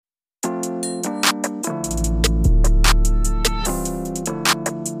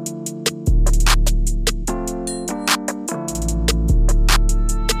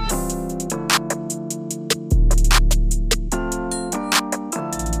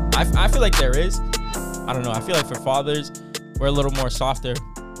I feel like there is. I don't know. I feel like for fathers, we're a little more softer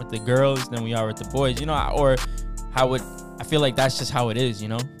with the girls than we are with the boys, you know, or I feel like that's just how it is, you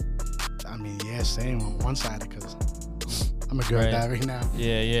know? I mean, yeah, same on one side because I'm a girl dad right now.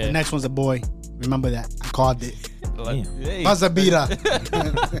 Yeah, yeah. The next one's a boy. Remember that. I called it. Hey. Buzzer beater.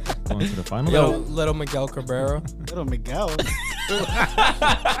 Going to the final. Little Miguel Cabrera. Little Miguel.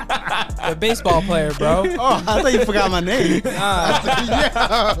 The baseball player, bro. Oh, I thought you forgot my name.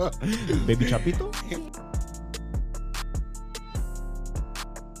 Yeah. Baby Chapito.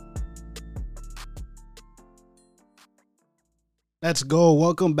 Let's go.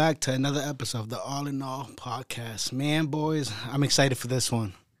 Welcome back to another episode of the All in All podcast. Man, boys, I'm excited for this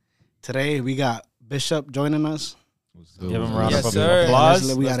one. Today, we got Bishop joining us. Give him a round Yes, of sir.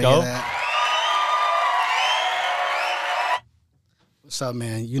 applause. We Let's gotta go. get that. What's up,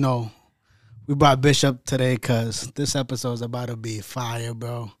 man? You know, we brought Bishop today because this episode is about to be fire,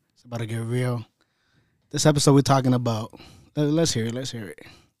 bro. It's about to get real. This episode we're talking about. Let's hear it. Let's hear it.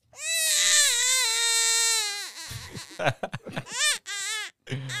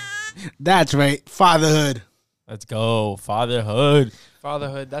 That's right. Fatherhood. Let's go. Fatherhood.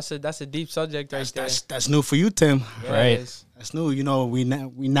 Fatherhood. That's a deep subject right there. That's new for you, Tim. Yeah, right. it is. That's new. You know, we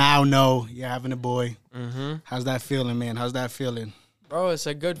now know you're having a boy. Mm-hmm. How's that feeling, man? How's that feeling? Bro, it's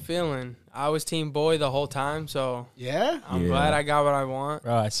a good feeling. I was team boy the whole time, so Yeah? I'm glad I got what I want.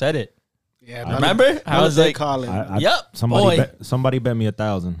 Bro, I said it. Yeah. Remember? I was like, calling. yep, Somebody bet me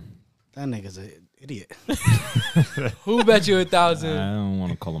 1,000. That nigga's an idiot. Who bet you I 1,000? don't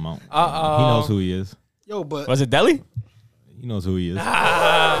want to call him out. Uh-oh. He knows who he is. Yo, but was it Deli? He knows who he is.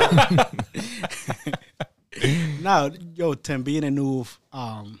 now, yo, Tim being a new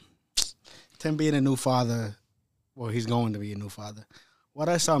father, well, he's going to be a new father. What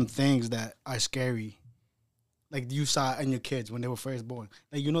are some things that are scary, like you saw in your kids when they were first born?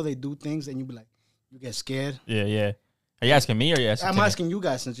 Like, you know, they do things and you be like, you get scared. Yeah, yeah. Are you asking me or are you asking I'm Timmy? asking you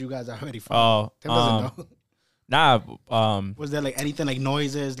guys since you guys are already fathers. Oh, Tim doesn't know. nah. Was there like anything like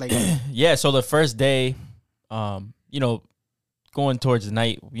noises, like? Yeah. So the first day, you know, going towards the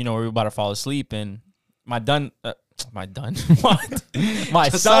night, you know, we were about to fall asleep, and my son,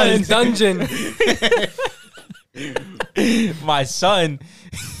 Dungeon. my son,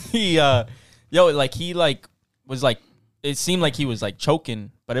 he was like, it seemed like he was like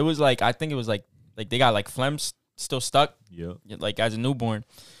choking, but it was like, I think it was like they got like phlegm still stuck, like as a newborn,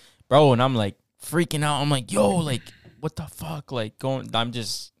 bro. And I'm like freaking out. I'm like, yo, like what the fuck, like I'm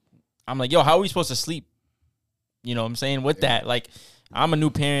like, yo, how are we supposed to sleep? You know what I'm saying? With that, like, I'm a new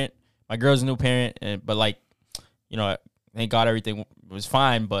parent, my girl's a new parent, but like, you know, thank God everything was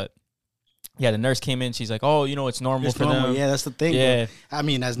fine, but yeah, the nurse came in. She's like, "Oh, you know, it's normal for them." Yeah, that's the thing. Yeah, bro. I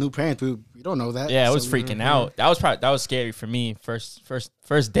mean, as new parents, we don't know that. yeah, I was freaking out. That was scary for me.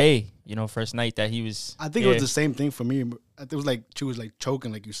 First day, you know, first night that he was. I think it was the same thing for me. It was like she was like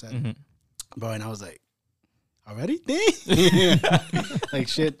choking, like you said, Mhm. bro. And I was like, already, like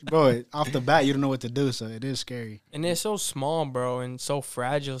shit, bro. Off the bat, you don't know what to do, so it is scary. And they're so small, bro, and so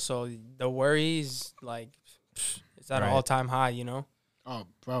fragile. So the worries, like, it's at an all-time high, you know? Oh,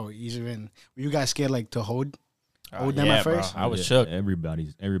 bro, were you guys scared like to hold them yeah, at first? bro. I was shook.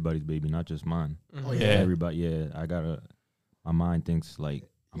 Everybody's baby, not just mine. Oh Yeah. Everybody. Yeah, my mind thinks like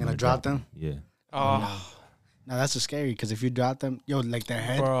I'm You gonna drop them? Yeah. Oh, No, that's just scary because if you drop them, yo, like their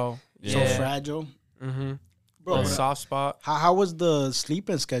head bro. so Yeah. fragile. Mm-hmm. Bro, Little soft spot. how was the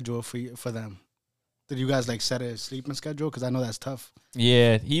sleeping schedule for them? Did you guys like set a sleeping schedule? Because I know that's tough.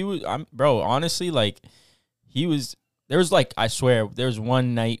 Yeah, he was. Bro, honestly, like, he was. There was like, I swear, there was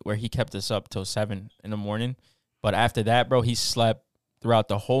one night where he kept us up till 7 a.m. But after that, bro, he slept throughout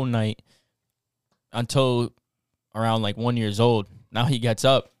the whole night until around like 1 year old. Now he gets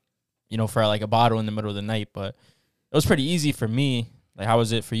up, you know, for like a bottle in the middle of the night. But it was pretty easy for me. Like, how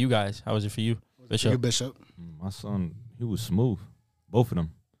was it for you guys? How was it for you, Bishop? Bishop. My son, he was smooth. Both of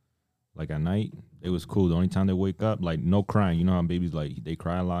them. Like at night, it was cool. The only time they wake up, like no crying. You know how babies like they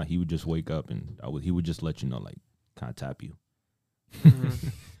cry a lot. He would just wake up and he would just let you know, like kind of tap you. Mm-hmm.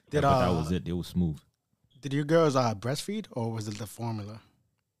 But that was it. It was smooth. Did your girls breastfeed or was it the formula?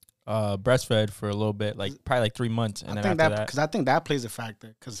 Breastfed for a little bit, like probably like 3 months, and I then think after that, because I think that plays a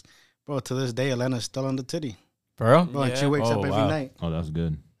factor. Because, bro, to this day, Elena's still on the titty. bro. Bro, and she Yeah. wakes Oh, up every wow. night. Oh, that's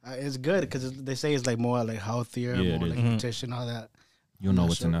good. It's good because they say it's like more like healthier, Yeah, more it like is. nutrition, all that. You don't know not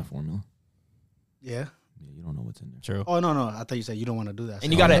what's in sure. that formula. Yeah. Yeah, you don't know what's in there. True. Oh no, I thought you said you don't want to do that.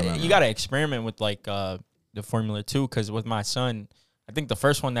 And you So- gotta no. you gotta experiment with like the formula too, because with my son, I think the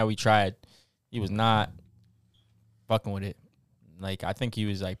first one that we tried, he was not fucking with it. Like I think he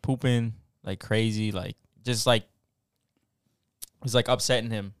was like pooping like crazy, like just like it was like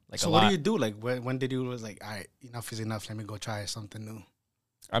upsetting him. Like so a what lot. do you do? Like when did you was like, all right, enough is enough. Let me go try something new.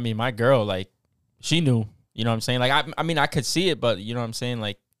 I mean, my girl, like, she knew. You know what I'm saying? Like, I mean, I could see it, but you know what I'm saying?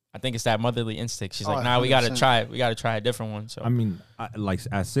 Like, I think it's that motherly instinct. She's like, nah, we got to 100%. try it. We got to try a different one. So I mean, like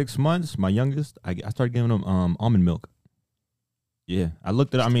at 6 months, my youngest, I started giving him almond milk. Yeah, I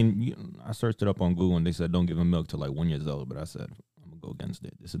looked it. I mean, I searched it up on Google and they said don't give him milk till like 1 year old. But I said I'm gonna go against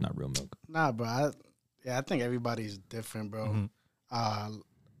it. This is not real milk. Nah, bro. I think everybody's different, bro. Mhm.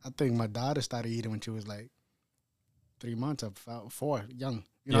 I think my daughter started eating when she was like 3 months or 4, young.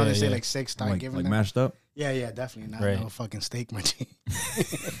 You know how they say like 6 start giving like them. mashed up. Yeah, definitely not Right. no fucking steak, my G.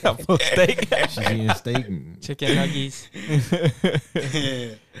 full steak. She's eating steak. And Chicken nuggets.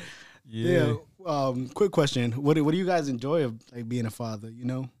 Yeah. Quick question: What do you guys enjoy of like being a father? You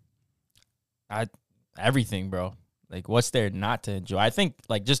know, Everything, bro. Like, what's there not to enjoy? I think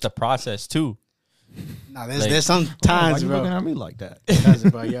like just the process too. nah, Like- there's some why times, you bro. looking at me like that? Because,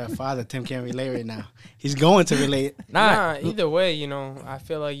 bro, you're a father. Tim can't relate right now. He's going to relate. Nah, either way, you know, I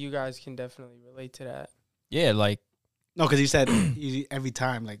feel like you guys can definitely relate to that. Yeah, like No, because he said every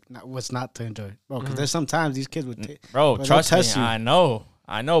time, like, what's not to enjoy, bro. Because there's sometimes these kids would take. bro, But trust they'll me. test you.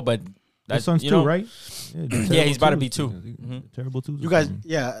 I know, but That son's you 2, know, right? Yeah, he's about to be two. 2. Mhm. Terrible 2. You guys,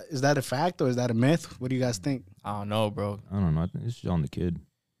 yeah, is that a fact or is that a myth? What do you guys think? I don't know, bro. I don't know. I think it's just on the kid.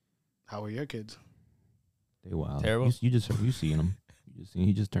 How are your kids? They wild. Terrible. You seeing him?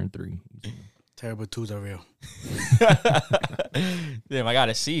 He just turned 3. Terrible twos are real. Damn, I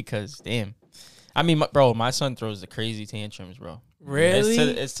gotta see, cause damn. I mean, bro, my son throws the crazy tantrums, bro. Really?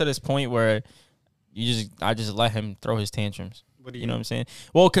 It's to this point where I just let him throw his tantrums. What do You know what I'm saying?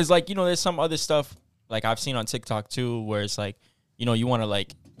 Well, cause like, you know, there's some other stuff like I've seen on TikTok too, where it's like, you know, you want to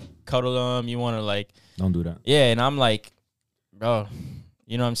like cuddle them, you want to like, Don't do that. yeah, and I'm like, bro,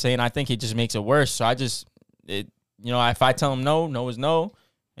 you know what I'm saying? I think it just makes it worse. So you know, if I tell him no is no,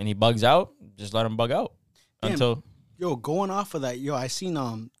 and he bugs out, just let him bug out Damn. until. Yo, going off of that, I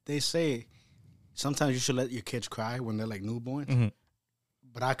seen they say sometimes you should let your kids cry when they're like newborns, Mhm.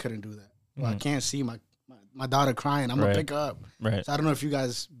 but I couldn't do that. Well, I Mhm. can't see my daughter crying. I'm gonna Right. pick her up. Right. So I don't know if you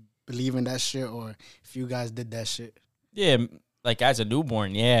guys believe in that shit or if you guys did that shit. Yeah, like as a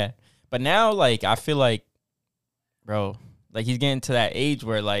newborn, yeah. But now, like, I feel like, bro, like he's getting to that age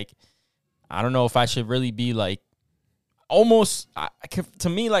where, like, I don't know if I should really be like, almost to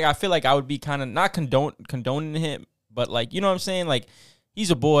me, like, I feel like I would be kind of not condoning him, but like, you know what I'm saying? Like,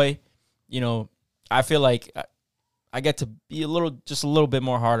 he's a boy, you know. I feel like I get to be just a little bit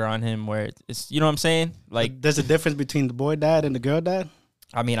more harder on him, where it's, you know what I'm saying? Like, There's a difference between the boy dad and the girl dad.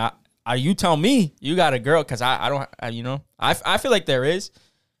 I mean, you tell me you got a girl, because I don't, you know, I feel like there is.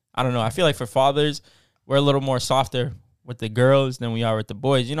 I don't know. I feel like for fathers, we're a little more softer with the girls than we are with the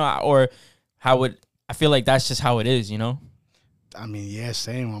boys, you know, or I feel like that's just how it is, you know? I mean, yeah,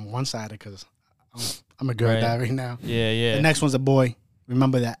 same on one side because I'm a girl Right. dad right now. Yeah, yeah. The next one's a boy.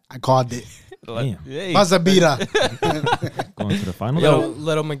 Remember that. I called it. Damn. Hey. Buzzer beater. Going to the final.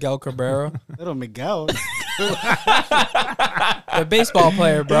 Little Miguel Cabrera, Little Miguel. the baseball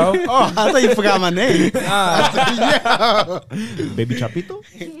player, bro. Oh, I thought you forgot my name. Baby Chapito.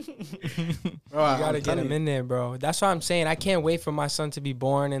 Bro, You gotta get him in there, bro. That's what I'm saying. I can't wait for my son to be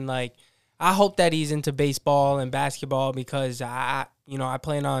born, and like, I hope that he's into baseball and basketball because I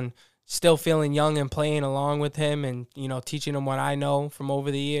plan on still feeling young and playing along with him, and you know, teaching him what I know from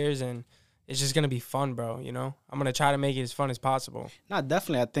over the years, and it's just gonna be fun, bro. You know, I'm gonna try to make it as fun as possible. Not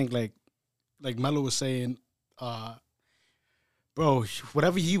definitely. I think like Melo was saying, bro,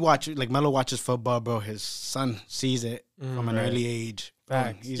 whatever he watches, like Melo watches football, bro. His son sees it from an Right. early age. Bro,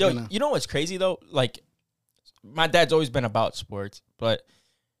 Facts. he's Yo, gonna. you know what's crazy though? Like, my dad's always been about sports, but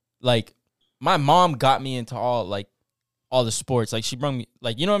like, my mom got me into all the sports. Like, she brought me,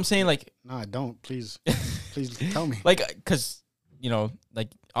 like, you know what I'm saying? Like, No, I don't. Please tell me. like, cause you know, like,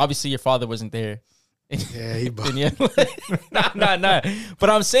 obviously your father wasn't there. Yeah, he. And yeah, nah. But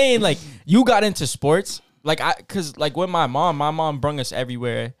I'm saying, like, you got into sports, like, cause like with my mom brung us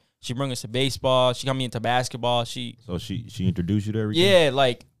everywhere. She brung us to baseball. She got me into basketball. So she introduced you to everything. Yeah,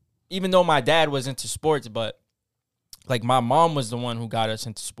 like, even though my dad was into sports, but like my mom was the one who got us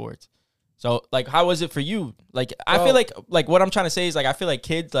into sports. So like, how was it for you? Like, I feel like what I'm trying to say is, like, I feel like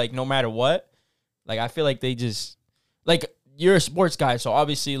kids, like, no matter what, like, I feel like they just, like, you're a sports guy, so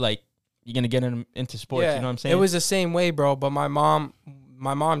obviously, like, you're gonna get into sports. Yeah, You know what I'm saying? It was the same way, bro. But my mom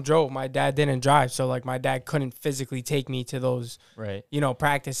drove. My dad didn't drive, so like my dad couldn't physically take me to those, right. you know,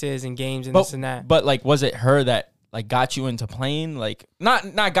 practices and games and this and that. But like, was it her that like got you into playing? Like,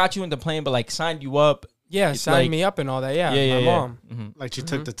 not got you into playing, but like signed you up. Yeah, It's signed like- me up and all that. Yeah, Yeah, my mom. Mhm. Like she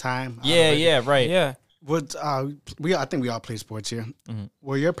took the time. out of Yeah, it. yeah, right. Yeah, What I think we all play sports here. Mm-hmm.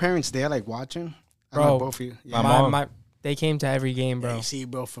 Were your parents there, like watching? I Bro, know both of you. Yeah. My mom. They came to every game, bro. Yeah, you see,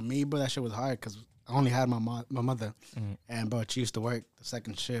 bro, for me, bro, that shit was hard because I only had my mother, and bro, she used to work the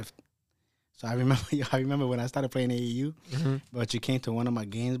second shift. So I remember when I started playing AAU, but she came to one of my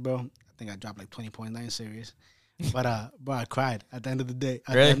games, bro. I think I dropped like 20.9 series. But bro, I cried at the end of the day.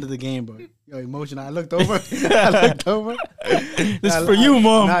 At the end of the game, bro. Yo, emotional. I looked over. This is for you,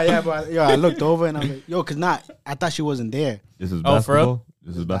 mom. Nah, yeah, bro. Yo, I looked over and I'm like, yo, cause I thought she wasn't there. This is basketball? For real?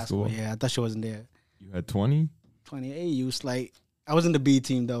 This is basketball? Yeah, I thought she wasn't there. You had 20? 28. You was like, I was in the B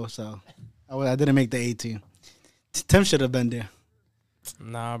team though, so I didn't make the A team. Tim should have been there.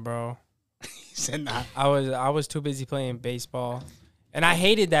 Nah, bro. He said nah. I was too busy playing baseball, and I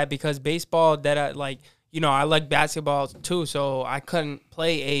hated that because baseball that I like. I like basketball too, so I couldn't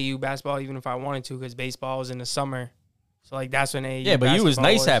play AAU basketball even if I wanted to because baseball was in the summer. So like that's when AAU. Yeah, but you was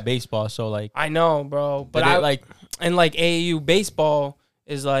basketball nice at baseball, so like I know, bro. But AAU baseball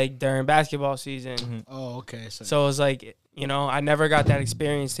is like during basketball season. Mm-hmm. Oh, okay. So it's like I never got that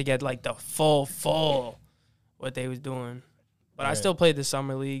experience to get like the full what they was doing. But I still played the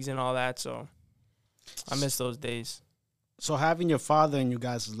summer leagues and all that, so I miss those days. So having your father in you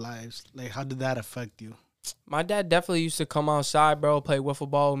guys' lives, like how did that affect you? My dad definitely used to come outside, bro, play wiffle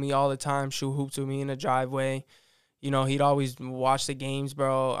ball with me all the time, shoot hoops with me in the driveway. He'd always watch the games,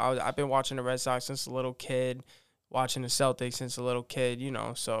 bro. I've been watching the Red Sox since a little kid, watching the Celtics since a little kid,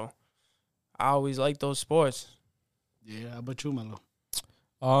 so I always liked those sports. Yeah, how about you, Melo?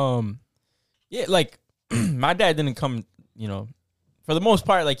 Yeah, like my dad didn't come, for the most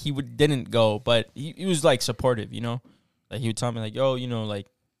part, like he didn't go, but he was like supportive, Like he would tell me like, yo, like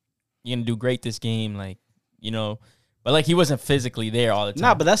you're gonna do great this game, like, but like he wasn't physically there all the time.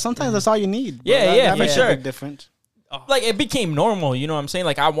 Nah, but sometimes that's all you need. Bro. Yeah, that for makes sure. a big difference. Like it became normal, you know what I'm saying?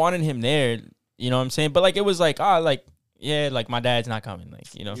 Like I wanted him there, you know what I'm saying? But like it was like, like my dad's not coming,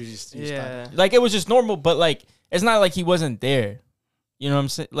 like, You started. Like it was just normal, but like it's not like he wasn't there. You know what I'm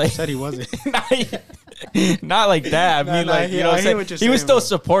saying? Like I said he wasn't. not like that. I mean, like, he was still bro.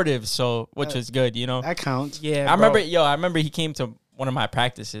 supportive, so which is good, That counts. Yeah, I remember he came to one of my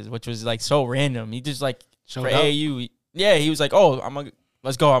practices, which was like so random. He just like Showed for up? AAU. Yeah, he was like, "Oh,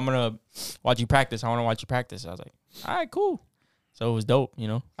 let's go. I'm gonna watch you practice. I want to watch you practice." I was like, "All right, cool." So it was dope,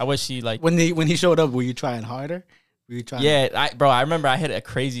 I wish he like when he showed up, were you trying harder? Were you trying? Yeah, I remember I hit a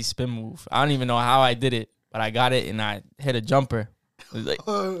crazy spin move. I don't even know how I did it, but I got it and I hit a jumper. It was like,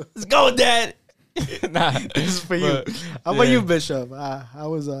 "Let's go, Dad." Nah, This is for you. How about you, Bishop? How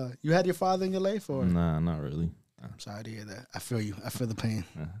was you had your father in your life, or? Nah, not really. I'm sorry to hear that. I feel you. I feel the pain.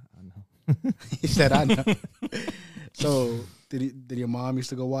 I know. He said, "I know." So did your mom used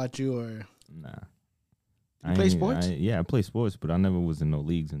to go watch you, or? Nah. You play sports? I play sports, but I never was in no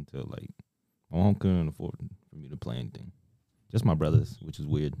leagues until like my mom couldn't afford for me to play anything. Just my brothers, which is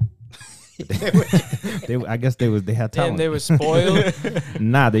weird. I guess they had talent. Damn, they were spoiled.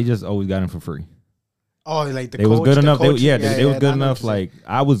 Nah, they just always got him for free. Oh, like they was good enough. They was good enough. Like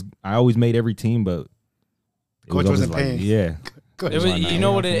I always made every team, but coach wasn't paying. Yeah, it was. You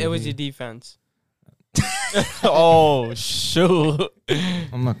know what? It was your defense. Oh shoot!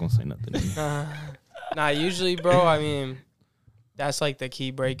 I'm not gonna say nothing. Nah, usually, bro. I mean, that's like the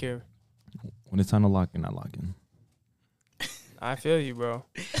key breaker. When it's time to lock in, I lock in. I feel you, bro.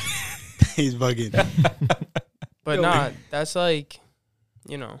 He's bugging. But nah, that's like,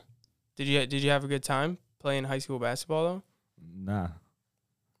 Did you have a good time playing high school basketball though? Nah.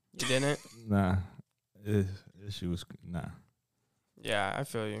 You didn't? Nah. She was nah. Yeah, I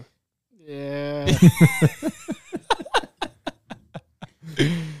feel you. Yeah.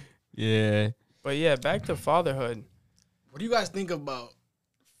 Yeah. But yeah, back to fatherhood. What do you guys think about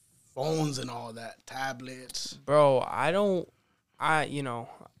phones and all that, tablets? Bro, I don't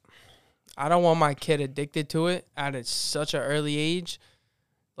want my kid addicted to it at such an early age.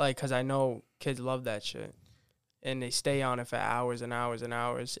 Like, because I know kids love that shit. And they stay on it for hours and hours and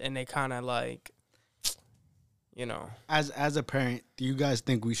hours. And they kind of like, As a parent, do you guys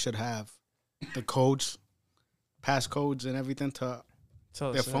think we should have the codes, passcodes and everything to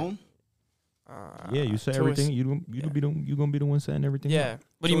their phone? Yeah, you say everything. You gonna be the one saying everything. Yeah.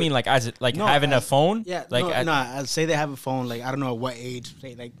 What do you mean, like having a phone? Yeah, like I'd say they have a phone. Like I don't know what age,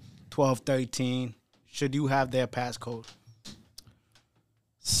 say like 12, 13. Should you have their passcode?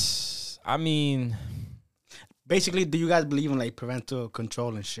 I mean, basically, do you guys believe in like parental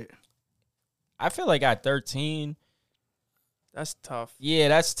control and shit? I feel like at 13, that's tough. Yeah,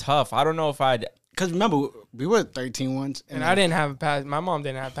 that's tough. I don't know if I'd. Because remember, we were 13 once. And I didn't have a pass. My mom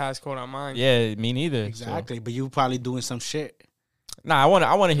didn't have a passcode on mine. Yeah, me neither. Exactly, so. But you probably doing some shit. Nah, I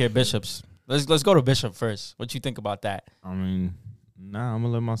want to hear Bishop's. Let's go to Bishop first. What you think about that? I mean, nah, I'm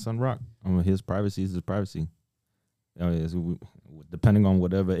gonna let my son rock. His privacy is his privacy. Depending on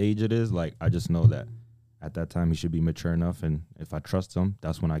whatever age it is, like I just know that at that time he should be mature enough, and if I trust him,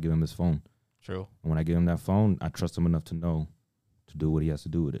 that's when I give him his phone. True. And when I give him that phone, I trust him enough to know to do what he has to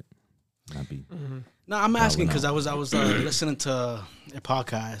do with it. Not be. Mm-hmm. No, I'm asking because I was listening to a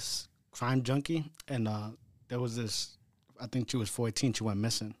podcast, Crime Junkie, and there was this. I think she was 14. She went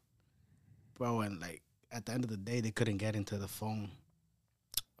missing, bro, and like at the end of the day, they couldn't get into the phone.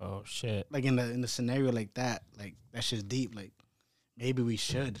 Oh shit! Like in the scenario like that shit's deep. Like maybe we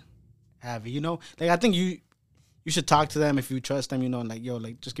should have it. Like I think you should talk to them if you trust them. And like yo,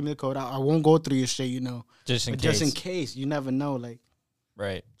 like just give me the code. I won't go through your shit. Just in case. Just in case, you never know. Like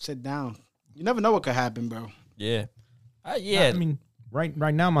right. Sit down. You never know what could happen, bro. Yeah. Yeah. I mean, right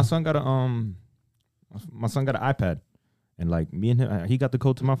now, my son got an iPad, and like me and him, he got the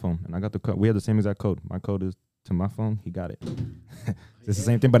code to my phone, and I got the code. We have the same exact code. My code is to my phone. He got it. It's the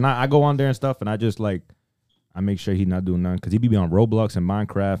same thing. But now I go on there and stuff, and I just like I make sure he's not doing nothing because he be on Roblox and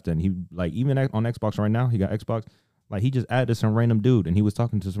Minecraft, and he like even on Xbox right now. He got Xbox. Like he just added some random dude, and he was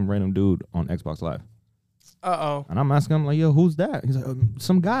talking to some random dude on Xbox Live. And I'm asking him like, yo, who's that? He's like,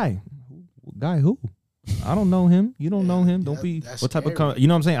 some guy. Guy who? I don't know him. You don't know him. Don't be. What type of you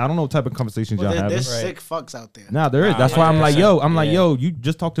know what I'm saying? I don't know what type of conversations y'all having. There's sick fucks out there. Nah, there is. That's why I'm like, yo, you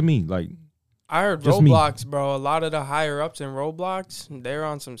just talk to me. Like, I heard Roblox, bro. A lot of the higher ups in Roblox, they're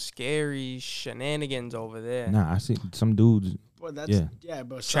on some scary shenanigans over there. Nah, I see some dudes. Well, that's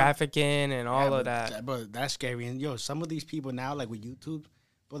bro. Trafficking and all of that. But that's scary. And some of these people now, like with YouTube,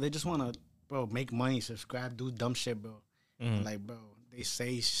 bro, they just want to, make money, subscribe, do dumb shit, bro. Like, bro, they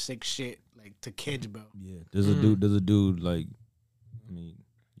say sick shit like to kids, bro. Yeah, there's a dude like, I mean,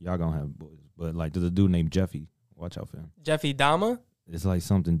 y'all gonna have boys, but like there's a dude named Jeffy. Watch out for him. Jeffy Dahmer? It's like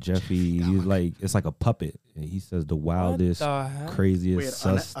something Jeffy. He's like, it's like a puppet, and he says the wildest, craziest,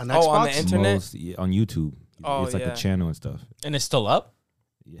 on Xbox? On the internet, on YouTube. It's like a channel and stuff. And it's still up.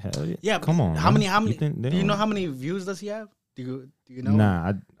 Hell yeah! Yeah, come on. How many? Do you know how many views does he have? Do you know?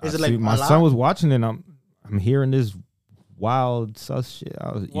 Nah, is it like my son was watching it. And I'm hearing this wild sus shit.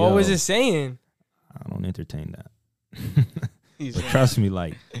 What was it saying? I don't entertain that. But trust me,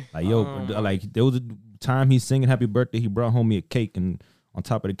 like there was a time he's singing "Happy Birthday." He brought home me a cake, and on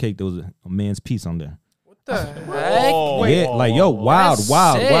top of the cake there was a man's piece on there. What the heck? Yeah, like yo, wild.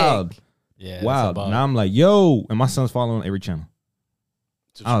 Yeah, wild. Now I'm like, yo, and my son's following every channel.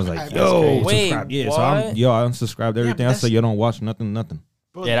 I was like, yo, subscribe. Yeah, what? so I unsubscribed everything. I said, you don't watch nothing.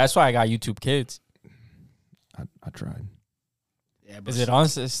 Yeah, that's why I got YouTube Kids. I tried. Yeah, is it on?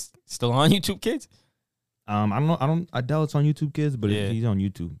 It's still on YouTube Kids? I don't. I doubt it's on YouTube Kids, but he's on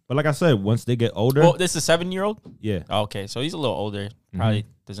YouTube. But like I said, once they get older, well, this is a 7-year-old. Yeah. Oh, okay, so he's a little older. Probably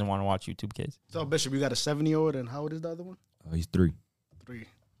doesn't want to watch YouTube Kids. So Bishop, you got a 7-year-old, and how old is the other one? He's 3. 3.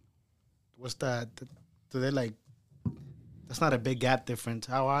 What's that? Do they like? That's not a big gap difference.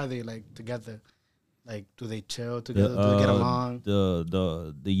 How are they like together? Like, do they chill together? Do they get along?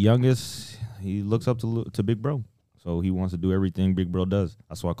 The youngest, he looks up to Big Bro, so he wants to do everything Big Bro does.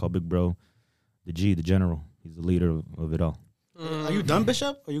 That's why I call Big Bro the general. He's the leader of it all. Are you done,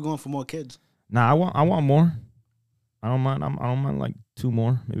 Bishop? Or are you going for more kids? Nah, I want more. I don't mind. I don't mind like 2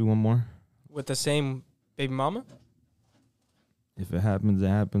 more, maybe 1 more. With the same baby mama? If it happens, it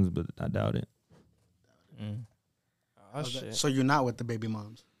happens, but I doubt it. Oh, shit. So you're not with the baby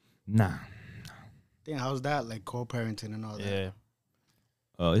moms? Nah. Damn, how's that? Like co-parenting and all that?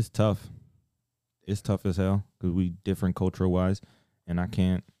 Yeah. It's tough. It's tough as hell because we different culture-wise, and I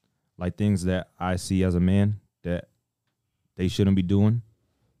can't, like things that I see as a man that they shouldn't be doing,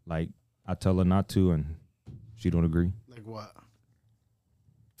 like I tell her not to, and she don't agree. Like what?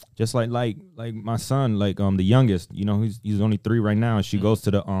 Just like my son, like the youngest, he's only 3 right now, and she goes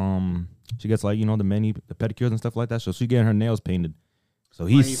to the she gets like the pedicures and stuff like that. So she getting her nails painted. So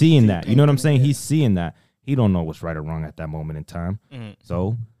he's seeing that. You know what I'm saying? Yeah. He's seeing that. He don't know what's right or wrong at that moment in time.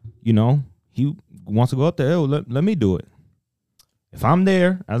 So he wants to go up there. Oh, let me do it. If I'm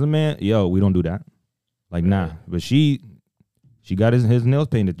there as a man, we don't do that. Like nah. But she got his nails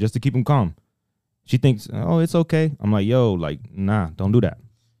painted just to keep him calm. She thinks, oh, it's okay. I'm like, nah, don't do that.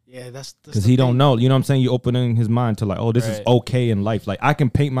 Yeah, that's because he don't know. You know what I'm saying? You're opening his mind to like, oh, this is okay in life. Like I can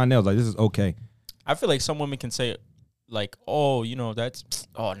paint my nails. Like this is okay. I feel like some women can say, like, oh, that's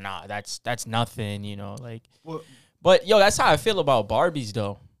nothing. Like, well, but that's how I feel about Barbies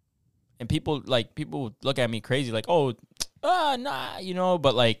though. And people look at me crazy, like, oh, nah,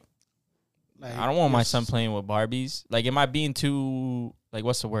 but like I don't want my son playing with Barbies. Like, am I being too, like,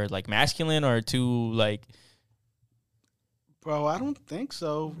 what's the word, like masculine or too like? Bro, I don't think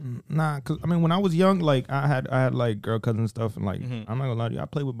so. Nah, cause I mean, when I was young, like I had like girl cousins and stuff, and like I'm not gonna lie to you, I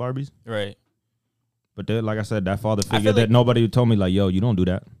played with Barbies. Right. But then, like I said, that father figure feel that like- nobody told me, like, yo, you don't do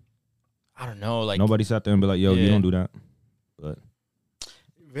that. I don't know. Like Nobody sat there and be like, yo, you don't do that. But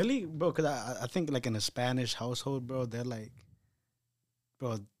Really, bro? Because I think like in a Spanish household, bro, they're like,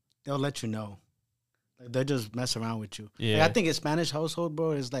 bro, they'll let you know. Like they'll just mess around with you. Yeah. Like, I think in Spanish household,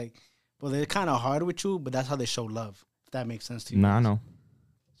 bro, it's like, well, they're kind of hard with you, but that's how they show love. If that makes sense to you. nah, I know.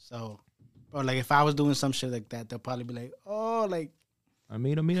 So, bro, like if I was doing some shit like that, they'll probably be like, oh, like. I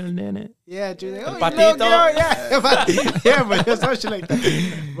mean, nene. Yeah, dude. Like, oh, Patito. you little girl, yeah. Yeah, but there's some shit like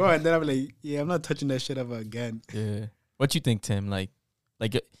that. Bro, and then I'm like, yeah, I'm not touching that shit ever again. Yeah. What you think, Tim? Like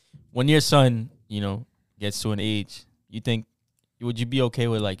when your son, you know, gets to an age, you think would you be okay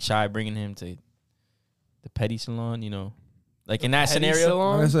with like Shy bringing him to the petty salon? You know, like in that Petty scenario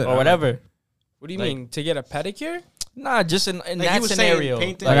salon? Like I said, or whatever. What do you Like- mean, to get a pedicure? Nah, just in Like that you were saying, scenario.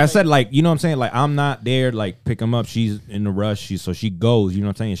 painting- like I said, like, you know what I'm saying? Like, I'm not there, like, pick him up. She's in the rush. So she goes, you know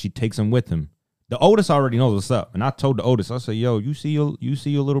what I'm saying? She takes him with him. The oldest already knows what's up. And I told the oldest, I said, yo, you see your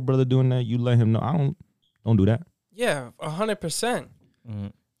little brother doing that, you let him know. I don't do that. Yeah, 100%.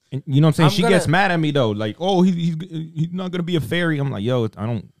 Mhm. And you know what I'm saying? I'm She gets mad at me though, like, oh, he's not gonna be a fairy. I'm like, yo, I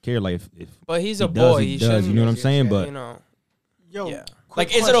don't care. Like, if But he's he a does, boy. he He does. shouldn't, You know what I'm saying? yeah, But you know. Yo, Yeah. quick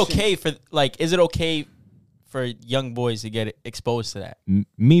Like, is it question. okay is it okay for young boys to get exposed to that?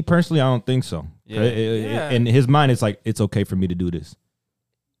 me personally, I don't think so. Yeah. Yeah. In his mind, it's like, it's okay for me to do this.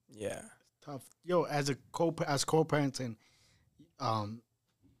 Yeah. Tough. Yo, as co-parents, and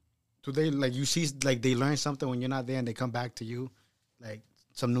do they like you see like they learn something when you're not there and they come back to you, like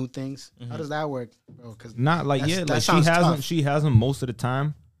some new things? How does that work, bro? Because Not like That's- yeah, that like sounds tough. she has them most of the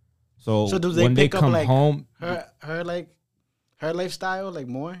time. So do they when they pick up, come like, home, her lifestyle like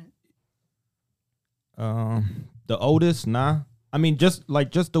more. the oldest, nah. I mean, just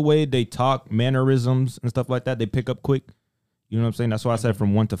the way they talk, mannerisms and stuff like that, they pick up quick. You know what I'm saying? That's why I said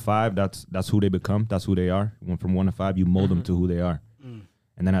from 1 to 5, that's who they become. That's who they are. From 1 to 5, you mold them to who they are.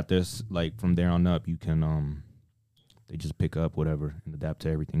 And then after like from there on up, you can they just pick up whatever and adapt to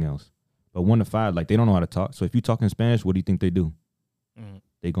everything else. But 1 to 5, like they don't know how to talk. So if you talk in Spanish, what do you think they do?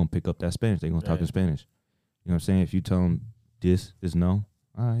 They gonna pick up that Spanish. They gonna talk in Spanish. You know what I'm saying? If you tell them this no,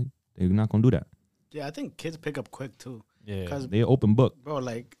 all right, they're not gonna do that. Yeah, I think kids pick up quick too. Yeah. Cause They open book. bro,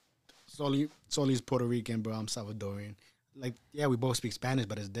 like Soli's Puerto Rican, bro. I'm Salvadorian. Like, yeah, we both speak Spanish,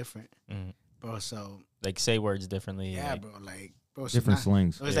 but it's different, bro. So Like say words differently. yeah, like, bro. Like, bro, she's Different not-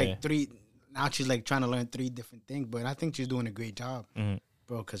 slangs. So it's Yeah. like 3. Now she's like trying to learn 3 different things, but I think she's doing a great job,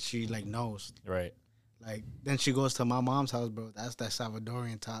 bro. Because she like knows. Right. Like then she goes to my mom's house, bro. That's that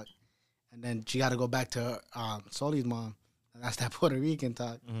Salvadorian talk, and then she got to go back to Soli's mom. And that's that Puerto Rican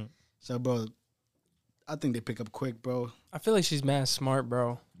talk. So, bro, I think they pick up quick, bro. I feel like she's mad smart,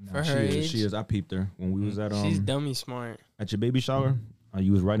 bro. For her age. She is. I peeped her when we was at She's dummy smart. at your baby shower.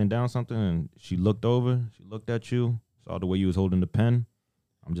 You was writing down something, and she looked over. She looked at you, saw the way you was holding the pen.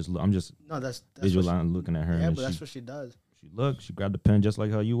 I'm just No, that's visualizing, looking at her. Yeah, and but she, that's what she does. she looked. She grabbed the pen just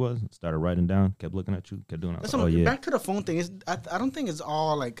like how you was. Started writing down. Kept looking at you. Kept doing it. That's Oh yeah. Back to the phone thing. I don't think it's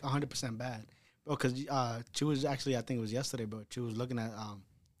all like 100% bad, bro. Because she was actually, I think it was yesterday, bro. She was looking at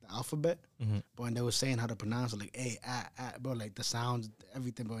the alphabet, bro, and they were saying how to pronounce it, like bro, like the sounds,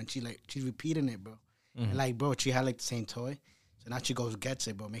 everything, bro. And she's repeating it, bro. And like, bro, she had like the same toy, so now she goes gets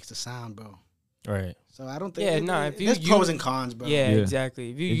it, bro, makes the sound, bro. Right. So I don't think. Yeah, nah, if there's you pros and cons, bro. Yeah, Yeah.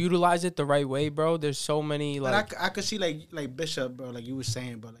 exactly. If you utilize it the right way, bro, there's so many like. But I could see like Bishop, bro, like you were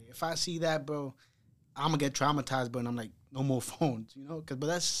saying, bro. Like if I see that, bro, I'm gonna get traumatized, bro, and I'm like, no more phones, you know? But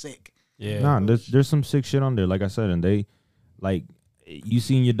that's sick. Yeah. Nah, there's some sick shit on there. Like I said, and they like you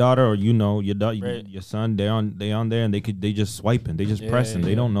seen your daughter or you know your daughter, Right. your son. They on there and they just swiping. They just Yeah, pressing.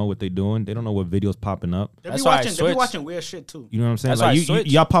 They yeah. don't know what they doing. They don't know what videos popping up. They That's be why I watching. They be switched. watching weird shit too. You know what I'm saying? That's why Like I you, switched.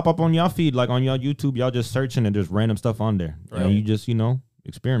 y'all pop up on y'all feed, like on your YouTube, y'all just searching and just random stuff on there. Right. And you just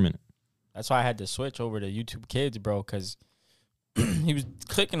experiment. That's why I had to switch over to YouTube Kids, bro, because he was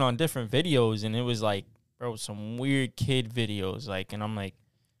clicking on different videos and it was like, bro, some weird kid videos. Like, and I'm like,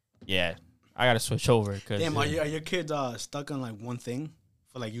 yeah, I got to switch over. Cause, Damn, are your kids stuck on like one thing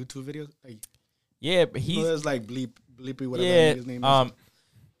for like YouTube videos? Like, yeah, but you know, he's, there's like bleepy, whatever yeah, his name is.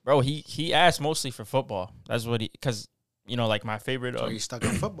 bro, he asked mostly for football. That's what because, you know, like my favorite. So he's stuck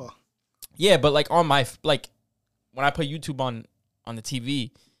on football. Yeah, but like on my, like when I put YouTube on the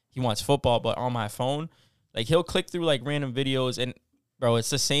TV, he wants football, but on my phone, like he'll click through like random videos and bro, it's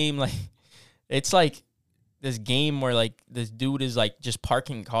the same. Like, it's like this game where like this dude is like just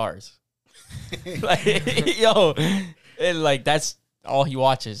parking cars. Like, yo, and like that's all he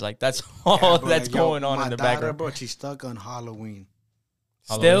watches. Like that's all bro, that's like, yo, going on my in the daughter, background. bro, she's stuck on Halloween.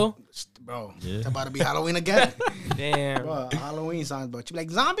 Still? Bro, Yeah. it's about to be Halloween again. Damn. Bro, Halloween songs, bro. She be like,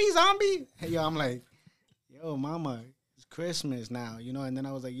 zombie. Hey, yo, I'm like, yo, mama, it's Christmas now, you know? And then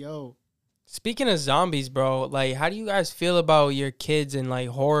I was like, yo. Speaking of zombies, bro, like, how do you guys feel about your kids in, like,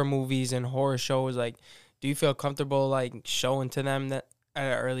 horror movies and horror shows? Like, do you feel comfortable, like, showing to them that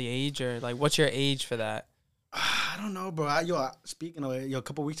at an early age? Or, like, what's your age for that? I don't know, bro. Speaking of it, a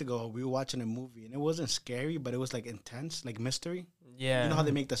couple weeks ago, we were watching a movie, and it wasn't scary, but it was, like, intense, like mystery. Yeah. You know how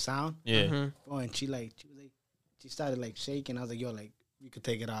they make the sound? Yeah. Mm-hmm. Bro, and she started, like, shaking. I was like, yo, like, you could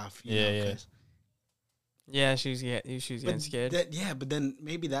take it off. You Yeah, know, yeah. Yeah, she was getting scared. But then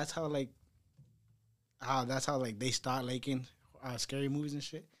maybe that's how, like, they start liking scary movies and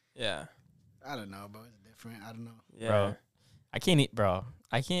shit. Yeah. I don't know, bro. It's different. I don't know. Yeah. Bro.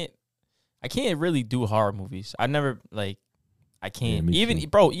 I can't really do horror movies. I never I can't. me Even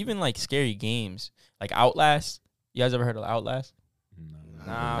too. even like scary games. Like Outlast. You guys ever heard of Outlast?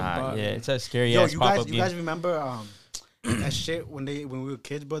 Nah, but yeah, it's a scary Yo, ass pop-up you game. guys remember that shit when we were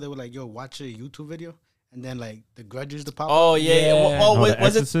kids, bro? They were like, yo, watch a YouTube video. And then, like, the Grudge used to pop Oh up. yeah. Yeah. Oh, The was it?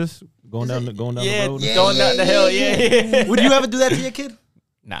 Exorcist going down the Yeah, road. going down the hill. Yeah. Would you ever do that to your kid?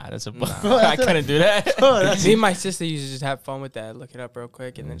 Nah, that's a. I couldn't do that. me and my sister used to just have fun with that. Look it up real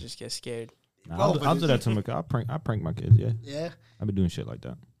quick and then just get scared. Nah, Bro, I'll do that to my kid. I prank my kids. Yeah, Yeah. I've been doing shit like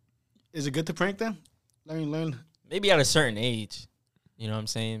that. Is it good to prank them? Learn. Maybe at a certain age. You know what I'm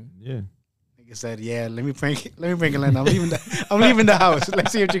saying? Yeah. Like I said, yeah, let me prank Elena. I'm leaving the house.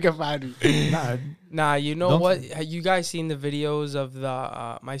 Let's see if you can find me. Nah, Nah, you know Don't- what? Have you guys seen the videos of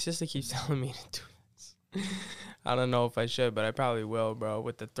the? My sister keeps telling me to do this. I don't know if I should, but I probably will, bro.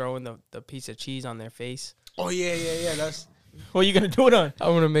 With the throwing the piece of cheese on their face. Oh, yeah. That's... What are you gonna do it on? I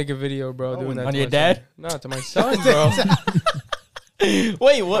want to make a video, bro. Doing that On to your my dad? son. No, to my son, bro.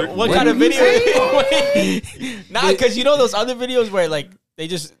 Wait, what kind of video? Wait. Nah, because you know those other videos where like they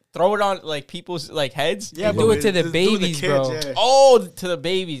just throw it on like people's like heads. Yeah, Do but it to the do babies, bro. yeah. Oh, to the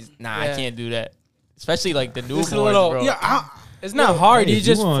babies. Nah, Yeah. I can't do that. Especially like the Just a newborns, little- bro. Yeah, It's not hard. hey, You if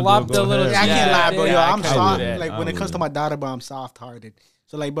you just wanna do flop it, the go little. ahead. I can't lie, bro. yeah, Yo, I I'm can't do soft. that. Like, when I it comes to wouldn't. my daughter, bro, I'm soft-hearted.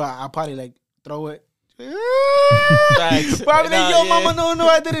 So, like, bro, I'll probably, like, throw it. Facts. Bro, I'll be like, yo, Nah, yeah. mama, no,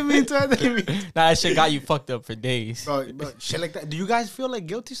 I didn't mean to. Nah, that shit got you fucked up for days. Bro, shit like that. Do you guys feel, like,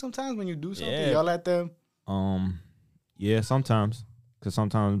 guilty sometimes when you do something? Yeah. Y'all at them? Yeah, sometimes, cause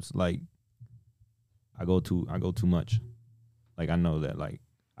sometimes like I go too much. Like I know that like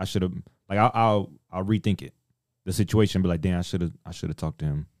I should have like I'll rethink it, the situation. Be like, damn, I should have talked to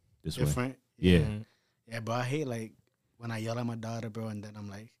him this way. Different. Yeah. Mhm. Yeah, bro, I hate, like, when I yell at my daughter, bro, and then I'm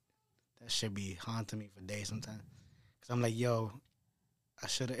like, that should be haunting me for days sometimes. Because I'm like, yo, I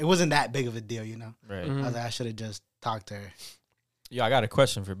should have. It wasn't that big of a deal, you know? Right. I was like, I should have just talked to her. Yo, I got a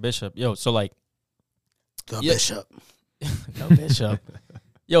question for Bishop. Yo, so like, The Yeah. bishop. no Bishop.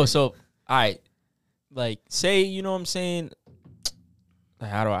 Yo, so all right, like, say, you know what I'm saying?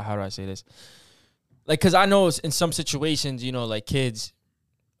 How do I say this? Like, cause I know in some situations, you know, like kids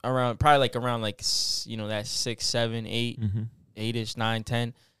around you know, that 6, 7, 8, Mm-hmm. 8-ish, 9,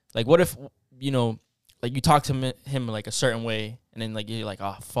 10. Like, what if, you know, like you talk to him like a certain way, and then like you're like,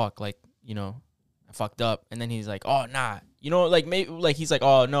 oh fuck, like, you know, I fucked up, and then he's like, oh nah, you know, like maybe like he's like,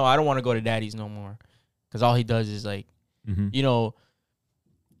 oh no, I don't want to go to daddy's no more, cause all he does is like, Mm-hmm. you know,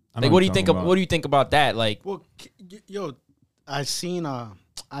 like what do you think of what do you think about that? Like, Well, yo, I seen,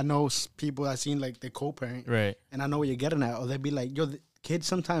 I know people, I seen, like, the co-parent, right? and I know what you're getting at. Or they'd be like, yo, the kids,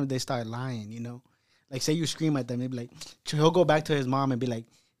 sometimes they start lying, you know? Like, say you scream at them, they'd be like, he'll go back to his mom and be like,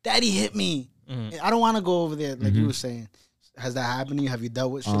 daddy hit me. Mhm. I don't want to go over there, like you Mhm. were saying. Has that happened to you? Have you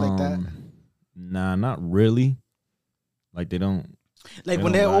dealt with shit like that? Nah, not really. Like they don't. Like They when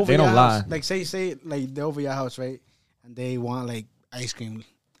don't they're lie. over They your don't house, lie. like say like they're over your house, right? And they want like ice cream,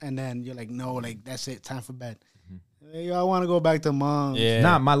 and then you're like, no, like that's it, time for bed. Hey, yo, I want to go back to mom. Yeah.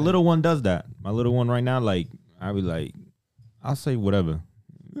 Nah, my little one does that. My little one right now, like I be like, I'll say whatever.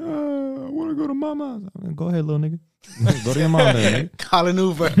 I want to go to mama's. Go ahead, little nigga. Go to your mom then, nigga. Call an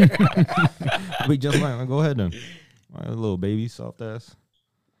Uber. Be just like, go ahead then. My little baby, soft ass.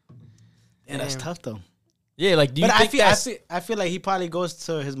 Yeah, that's Damn. tough though. Yeah, like, do you But think that's I feel like he probably goes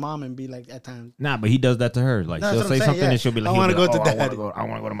to his mom and be like at times. Nah, but he does that to her. Like No, she'll that's what say I'm saying, something yeah. and she'll be like, I wanna he'll be go like, to I daddy. want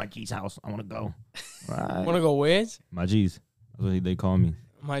to go to my G's house. I want to go. Right. Want to go where's? My G's. That's what they call me.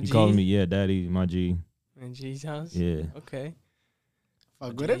 My He G. calls me, yeah, daddy, my G. In G's house. Yeah. Okay.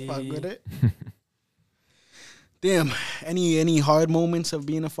 Fuck with it. Fuck with it. Damn. Any hard moments of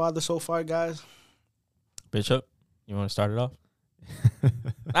being a father so far, guys? Bishop? You want to start it off?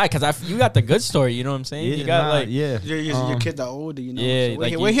 Nah, cause you got the good story. You know what I'm saying? You got your kids are older. You know. Yeah,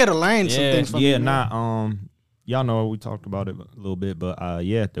 So we're here to learn some things from you. Y'all know we talked about it a little bit, but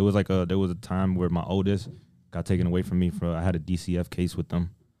there was a time where my oldest got taken away from me I had a DCF case with them,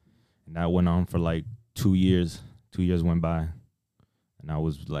 and that went on for like 2 years. 2 years went by, and I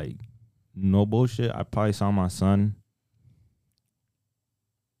was like, no bullshit. I probably saw my son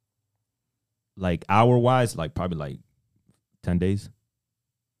like hour wise, like probably like 10 days.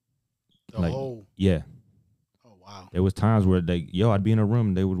 Yeah. Oh wow. There was times where I'd be in a room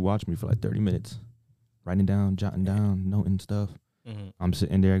and they would watch me for like 30 minutes, writing down, jotting down, noting stuff. Mm-hmm. I'm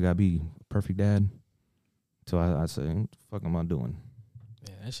sitting there, I gotta be a perfect dad. So I say, what the fuck am I doing?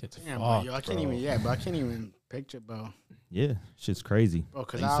 Yeah, that shit's I can't even picture, bro. Yeah, shit's crazy. Bro,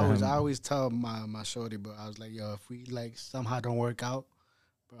 because I always tell my shorty, bro, I was like, yo, if we like somehow don't work out,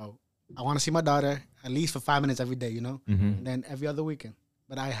 bro, I want to see my daughter at least for 5 minutes every day, you know? Mm-hmm. And then every other weekend.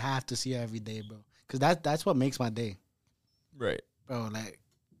 But I have to see her every day, bro. Because that's what makes my day. Right. Bro, like,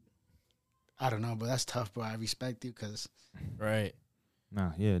 I don't know, but that's tough, bro. I respect you because. Right.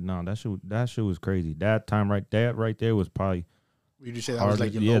 That shit was crazy. That time right there was probably. Would you say that was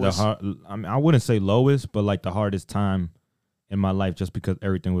like your lowest? I wouldn't say lowest, but like the hardest time in my life, just because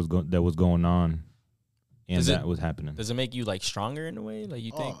everything that was going on, and that was happening. Does it make you like stronger in a way? Like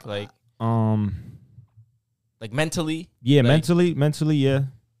you think like mentally? Yeah, mentally,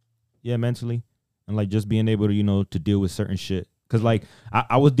 yeah, mentally, and like just being able to to deal with certain shit. Cause like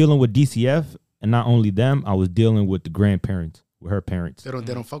I was dealing with DCF, and not only them, I was dealing with the grandparents, with her parents. They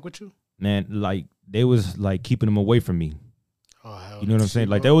don't fuck with you, man. Like they was like keeping them away from me. Oh, hell, you know what I'm saying?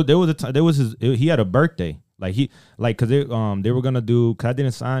 Like there was a time, he had a birthday. Cause they were gonna do. Cause I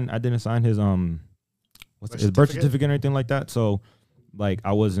didn't sign his his birth certificate or anything like that. So like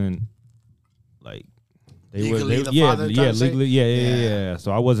I wasn't like legally. Yeah.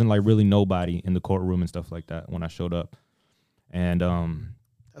 So I wasn't like really nobody in the courtroom and stuff like that when I showed up. And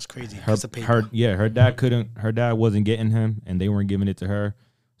that's crazy. Her dad wasn't getting him, and they weren't giving it to her.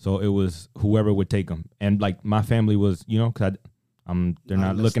 So it was whoever would take him. And like my family was, cause they're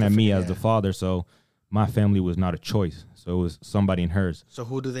not looking at me as the father, so my family was not a choice. So it was somebody in hers. So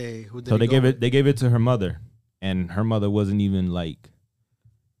who they gave it to her mother, and her mother wasn't even like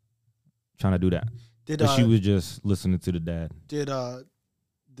trying to do that. She was just listening to the dad. Did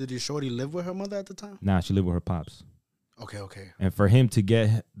your shorty live with her mother at the time? Nah, she lived with her pops. Okay. And for him to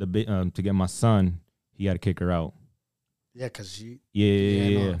get my son, he had to kick her out. Yeah, cause she.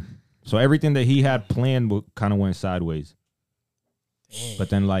 Yeah. So everything that he had planned kind of went sideways. Dang. But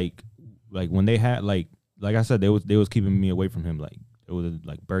then like when they had like I said, they was keeping me away from him. Like it was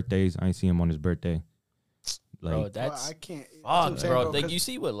like birthdays. I ain't see him on his birthday. Like, bro, that's I can't. Bro. Like you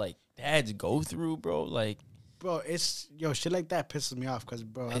see what like dads go through, bro. Like, bro, it's shit like that pisses me off. Cause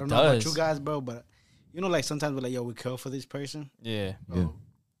bro, I don't know about you guys, bro, but like sometimes we're like, yo, we kill for this person. Yeah. Bro,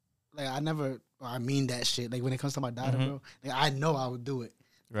 like I mean that shit. Like when it comes to my daughter, bro, like I know I would do it.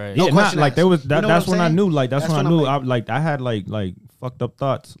 Right. No question. Like there was that. That's when I knew. Like that's when I knew. I had like fucked up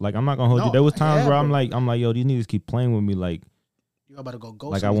thoughts. Like I'm not gonna hold you. There was times where I'm like, yo, these niggas keep playing with me. Like you about to go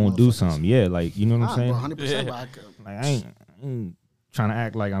ghost. Like I won't do something. Yeah. Like you know what I'm saying. 100%. Like I ain't trying to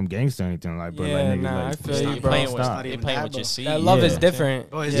act like I'm gangster or anything. Like, but like niggas I like feel you, bro. They playing with your seed. That love is different.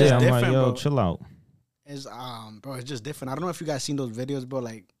 Bro, it's just different, I'm like, yo, bro. chill out. It's bro, it's just different. I don't know if you guys seen those videos, bro.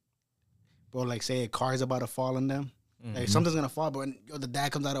 Like say a car is about to fall on them. Mm-hmm. Like something's gonna fall, but the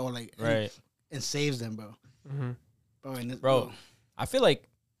dad comes out or like and saves them, bro. Mm-hmm. Bro, I feel like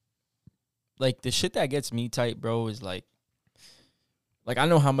the shit that gets me tight, bro, is like I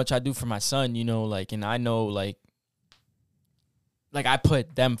know how much I do for my son, and I know like I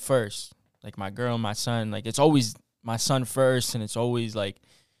put them first, like my girl and my son. Like it's always my son first, and it's always like.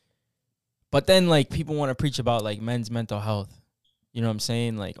 But then like people want to preach about like men's mental health. You know what I'm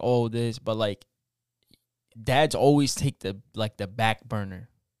saying? Like, oh, this, but like dads always take the back burner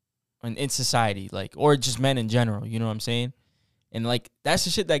in society, like, or just men in general, you know what I'm saying? And like that's the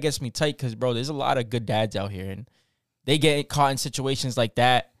shit that gets me tight, because bro, there's a lot of good dads out here, and they get caught in situations like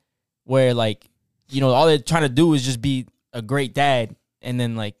that where like, all they're trying to do is just be a great dad, and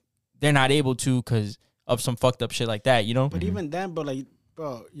then like they're not able to because of some fucked up shit like that, But even then,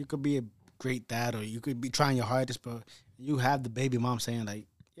 bro, you could be a great dad, or you could be trying your hardest, but you have the baby mom saying like,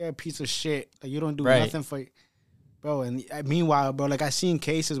 "Yeah, piece of shit, like you don't do nothing for," bro. And meanwhile, bro, like I seen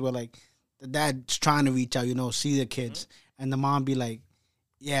cases where like the dad's trying to reach out, see the kids, and the mom be like,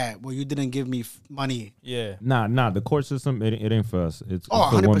 "Yeah, well, you didn't give me money." Yeah, nah. The court system, it ain't for us. It's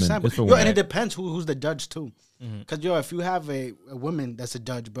 100%. It's for women. And it depends who's the judge too. Because if you have a woman that's a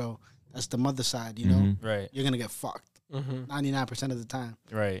judge, bro, that's the mother side, right, you're gonna get fucked. 99% of the time.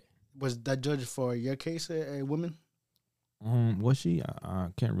 Right. Was that judge for your case a woman? Was she? I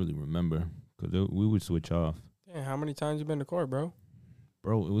can't really remember because we would switch off. Damn, how many times you been to court, bro?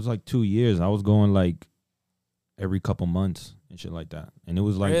 Bro, it was like 2 years. I was going like every couple months and shit like that. And it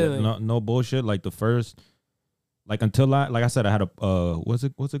was like Really? no bullshit. Like the first, like until I said, I had a what's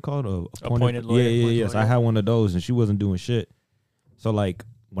it called? Appointed lawyer. Yeah. Yes, I had one of those, and she wasn't doing shit. So like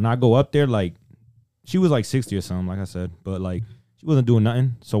when I go up there, like she was like 60 or something, like I said, but like she wasn't doing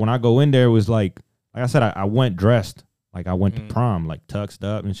nothing. So when I go in there, it was like I said, I went dressed. Like I went to prom, like tuxed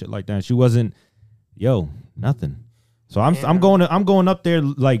up and shit like that. And she wasn't, nothing. So I'm going up there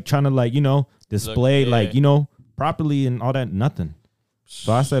like trying to like, display like, properly and all that, nothing.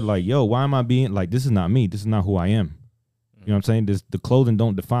 So I said like, why am I being like, this is not me. This is not who I am. You know what I'm saying? The clothing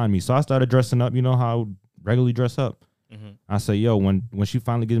don't define me. So I started dressing up, how I regularly dress up. I said, when she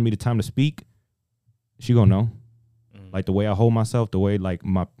finally gives me the time to speak, she gonna know. Like the way I hold myself, the way like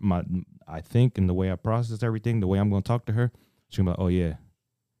my I think and the way I process everything, the way I'm gonna talk to her, she's gonna be like, oh yeah,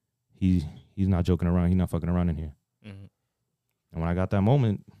 he's not joking around, he's not fucking around in here. And when I got that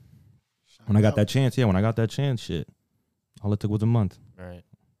moment, when I got that chance, shit, all it took was a month. Right.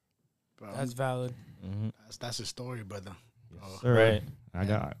 Bro, That's valid. that's a story, brother. Yes, sir. Right. I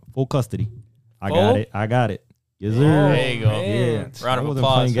got full custody. I Full? got it. Yes, sir. There you go. Man. Yeah. Round of I wasn't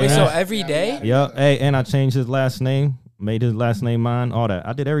applause. playing Wait, games. so every day? Yeah. Hey, and I changed his last name, made his last name mine, all that.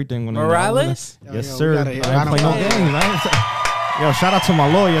 I did everything when Morales? Yes, Yo, sir. we I gotta- didn't round of play no applause. games. Yo, shout out to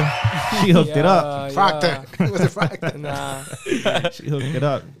my lawyer. She hooked it up. Proctor. Was it Proctor? Nah. She hooked it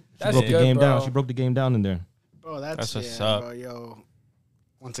up. She That's broke the good, game bro. down. She broke the game down in there. Bro, That's what's yeah, up. bro, yo.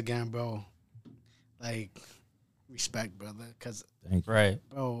 Once again, bro, like, respect, brother. Because, Thank you. Right.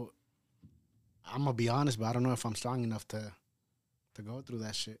 bro, I'm going to be honest, but I don't know if I'm strong enough to go through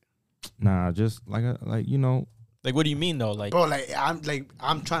that shit. Nah, just like Like, what do you mean though? Like, Bro,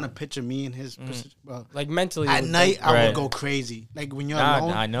 I'm trying to picture me in his position, bro. Like mentally. At it was night, I Right. would go crazy. Like, when you're nah,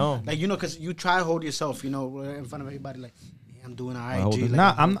 alone. I know. Like, because you try to hold yourself, in front of everybody, like, yeah, I'm doing all right, G. Like,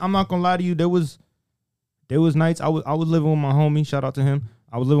 nah, I'm not gonna lie to you. There was nights I was living with my homie. Shout out to him.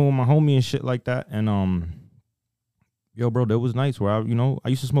 I was living with my homie and shit like that. And bro, there was nights where I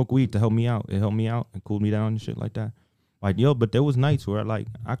used to smoke weed to help me out. It helped me out and cooled me down and shit like that. Like but there was nights where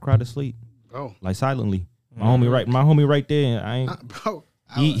I cried to sleep, bro. like silently. My homie right there. And I ain't Bro.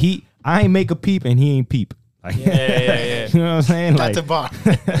 I ain't make a peep and he ain't peep. Like, Yeah. you know what I'm saying? Got Like the bar.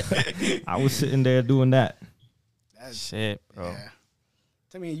 I was sitting there doing that. Shit, bro. Yeah.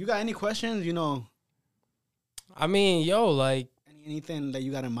 Tell me, you got any questions? I mean, like, Anything that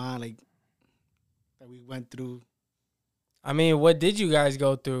you got in mind, like, that we went through? I mean, what did you guys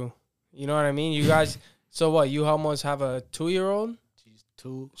go through? You know what I mean? You guys, so what? You almost have a 2-year-old? She's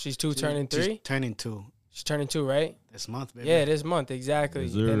 2. She's 2 turning 3? She's turning 2 She's turning 2, right? this month, baby. Yeah, this month, exactly.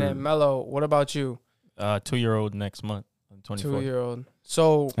 Yes, sir. And then Mello, what about you? 2-year-old next month, 24. 2-year-old.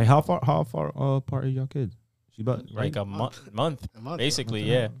 So, Hey, how far apart are y'all kids? She about Like a month, A month, basically.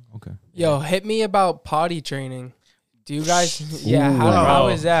 bro. Yeah. Okay. yo, hit me about potty training. Do you guys, yeah, Ooh. how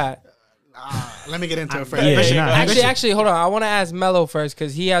is that? Let me get into it first. Yeah, nah, Actually, hold on. I want to ask Mello first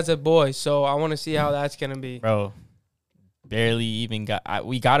because he has a boy, so I want to see how that's going to be. Bro, barely even got.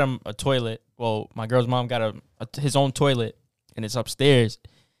 We got him a toilet. Well, my girl's mom got his own toilet, and it's upstairs.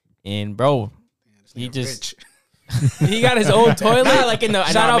 And bro, he just He got his own toilet? Nah, like in the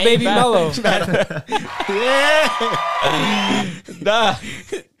Shout out Baby Mello.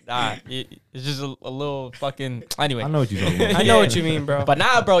 Nah, it's just a little fucking. Anyway, I know what you're talking about. I know what you mean, bro. But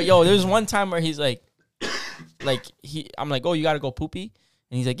nah, bro, yo, there was one time where he's like I'm like, oh, you gotta go poopy,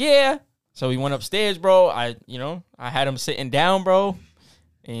 and he's like, yeah. So we went upstairs, bro. I had him sitting down, bro,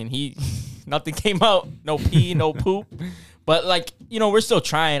 and nothing came out, no pee, no poop. But like, we're still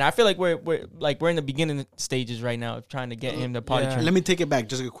trying. I feel like we're in the beginning stages right now of trying to get him to potty train. Let me take it back.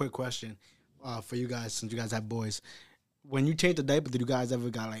 Just a quick question for you guys, since you guys have boys. When you changed the diaper, did you guys ever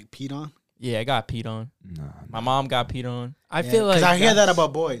got like peed on? Yeah, I got peed on. Nah. My mom got peed on. I feel like. Because I hear that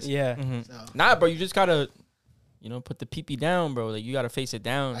about boys. Yeah. So, Nah, bro, you just gotta, put the pee down, bro. Like you gotta face it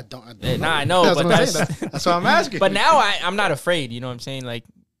down. I don't Yeah, know. nah, I know, That's but what I'm that's. saying. That's what I'm asking. But now I'm not afraid. You know what I'm saying? Like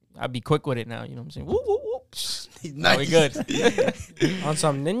I'd be quick with it now. You know what I'm saying? Whoop whoop whoop. Now we good. On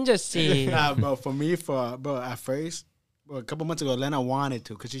some ninja seed. Nah, bro. For me, at first, a couple months ago, Lena wanted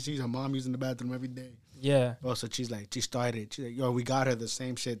to because she sees her mom using the bathroom every day. Yeah. Bro, so she started. She's like, yo, we got her the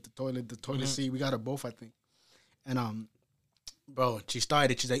same shit, the toilet seat. We got her both, I think. And bro, she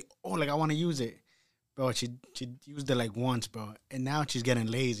started. She's like, oh, like I want to use it, bro. She used it like once, bro, and now she's getting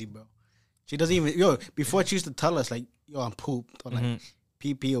lazy, bro. She doesn't even before she used to tell us like, yo, I'm pooped or like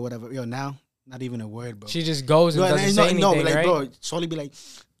pee or whatever. Yo, now not even a word, bro. She just goes and doesn't say anything, like, right? bro, slowly be like,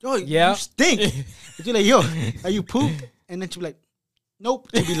 yo, Yeah. you stink. And you're like, yo, are you pooped? And then she be like, nope.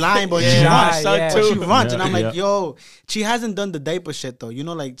 She be lying, but she Yeah, runs. yeah. But she runs. Yeah, And I'm like, yeah. yo, she hasn't done the diaper shit, though. You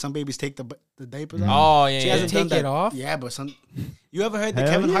know, like, some babies take the diapers off. Oh yeah, She yeah. hasn't Take done it that. off? Yeah, but you ever heard the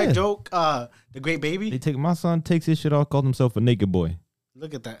Hell Kevin Hart yeah. joke, The Great Baby? My son takes his shit off, calls himself a naked boy.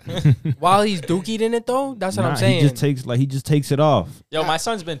 Look at that. While he's dookied in it, though? That's what I'm saying. He just takes it off. Yo, my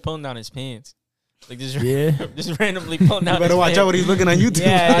son's been pulling down his pants. Like just, Yeah. just randomly pulling down You better his watch pants. out what he's looking on YouTube.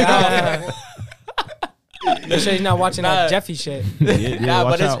 Yeah. Make sure he's not watching Nah. that Jeffy shit. Yeah, Nah,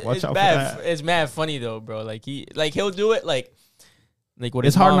 watch but out, it's for bad. that. It's mad funny though, bro. Like he'll do it like with It's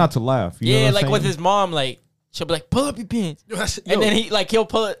his hard mom. not to laugh. You know Yeah, what I'm like with saying? his mom, like she'll be like, "Pull up your pants," Yo, and then he'll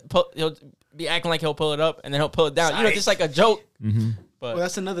he'll be acting like he'll pull it up, and then he'll pull it down. You know, just like a joke. Mhm. But well,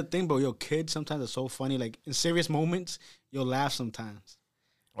 that's another thing, bro. Yo, kids sometimes are so funny. Like, in serious moments, you'll laugh sometimes.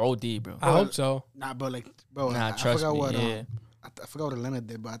 OD, bro. I hope so. Nah, bro, like, bro, Nah, I trust forgot me. what, Yeah. I forgot what Elena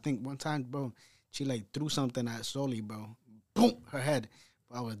did, but I think one time, bro, she, like, threw something at Soli, bro. Boom, her head.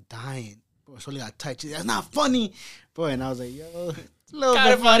 Bro, I was dying. Bro, Soli got tight. She said, that's not funny. Bro, and I was like, yo, it's a little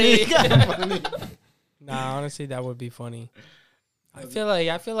Kinda bit funny. funny. Kinda funny. Nah, honestly, that would be funny. I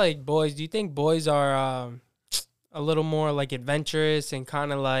feel like boys. Do you think boys are a little more like adventurous and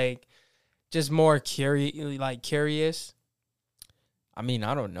kind of like just more curious? I mean,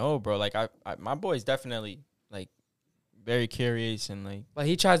 I don't know, bro. Like, I my boy's definitely like very curious and like, Like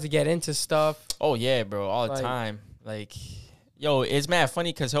he tries to get into stuff. oh yeah, bro, all the Like- time. Like, yo, it's mad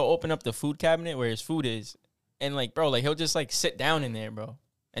funny because he'll open up the food cabinet where his food is, and like, bro, like he'll just like sit down in there, bro,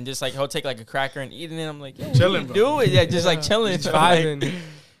 and just like he'll take like a cracker and eat it. And I'm like, yo, Chilling, what you bro. doing? Yeah, just like chilling, Just Like, vibing.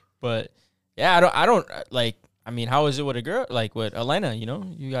 but yeah, I don't like. I mean, how is it with a girl? Like with Elena, you know,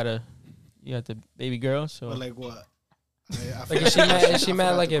 you got the baby girl, so But, like, what? Like is she mad? Is she I mad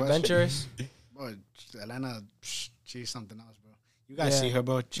forgot like the question. adventurous? Bro, Elena, she's something else, bro. You guys Yeah. see her,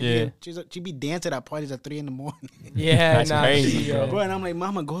 bro. She be dancing at parties at 3 a.m. Yeah, That's nah, crazy, she, bro. Bro, and I'm like,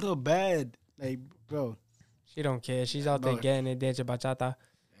 mama, go to bed. Like, bro. she don't care. She's out there Bro. getting it, dancing bachata.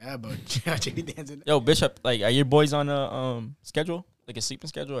 Yeah, but she be dancing. yo, Bishop, like, are your boys on a schedule, like a sleeping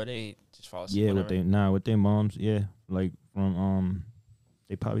schedule, or they just fall asleep? Yeah, whenever? with their moms. Yeah, like from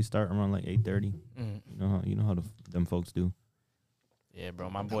they probably start around like 8:30. Mhm. You know how them folks do. Yeah, bro,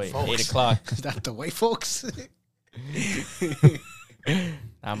 my boy, folks. 8 o'clock. Is that the way, folks?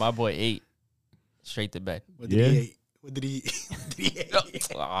 Nah, my boy 8, straight to bed. What did Yeah. he eat? What did he eat? Oh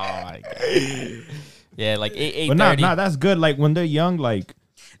my god. Yeah, like 8, But 8:30. nah, that's good. Like when they're young, like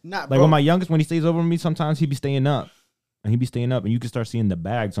Not, when bro. my youngest, when he stays over with me, sometimes he be staying up, and you can start seeing the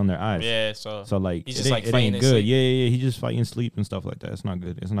bags on their eyes. Yeah, so So like He's it just, ain't, like, it fighting ain't his good. sleep. Yeah. He's just fighting sleep and stuff like that. It's not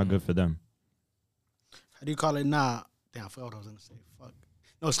good. It's not good for them. How do you call it? Nah. Damn, I forgot what I was going to say. Fuck.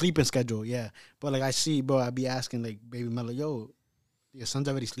 No, sleeping schedule, yeah. But, like, I see, bro, I be asking, like, baby Mello, yo, your son's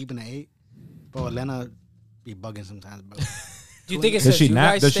already sleeping at 8? Bro, Elena be bugging sometimes, bro. Do you think it's Does she you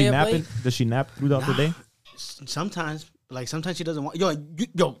nap? guys Does stay she up nap? late? Does she nap throughout the day? Sometimes, but, like, sometimes she doesn't want. Yo,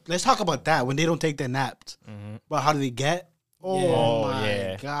 let's talk about that when they don't take their naps. But how do they get? Oh, Yeah. Oh, my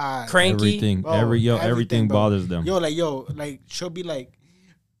yeah. God. Cranky? Everything, Bro, everything everything, bro. bothers them. Yo, like, she'll be like,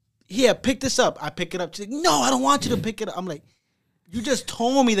 here, pick this up. I pick it up. She's like, no, I don't want you to pick it up. I'm like, you just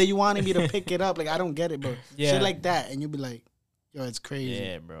told me that you wanted me to pick it up. Like, I don't get it, bro. Yeah. Shit like that. And you'll be like, yo, it's crazy.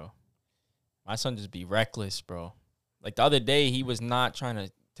 yeah, bro. My son just be reckless, bro. Like the other day, he was not trying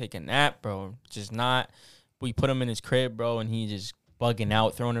to take a nap, bro. Just not. We put him in his crib, bro, and he just bugging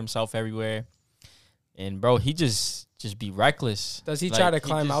out, throwing himself everywhere. And bro, he just be reckless. Does he Like, try to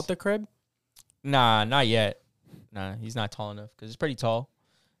climb out the crib? Nah, not yet. Nah, he's not tall enough because it's pretty tall,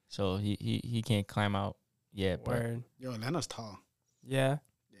 so he can't climb out yet. But Word. Yo, Lena's tall. Yeah.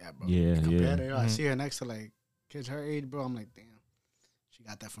 Yeah, bro. Yeah, Compared yeah. to, yo, I Mhm. see her next to, like, kids her age, bro. I'm like, damn. She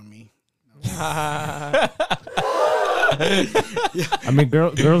got that from me. I mean,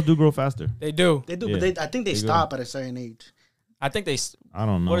 girls do grow faster. They do. They do, Yeah. but I think they They go. stop at a certain age. I think I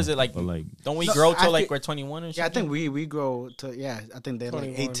don't know. What is it, like- But like, don't we No, grow I till like think- we're 21 or something. Yeah, I think we grow to, yeah, I think they're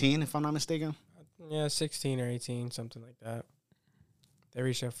 21. like 18, if I'm not mistaken. Yeah, 16 or 18, something like that. They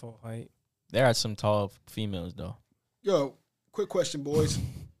reach their full height. there are some tall females though. Yo, quick question, boys.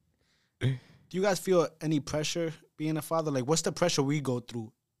 Do you guys feel any pressure being a father? Like, what's the pressure we go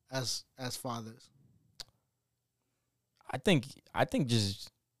through as fathers? I think just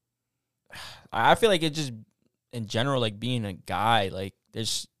I feel like it just in general, like being a guy, like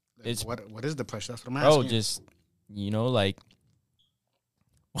there's Like, It's- what is the pressure? That's what I'm bro, asking. just like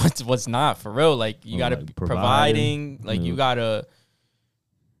what's not for real. Like you Oh, gotta like be providing. providing, like you Yeah. gotta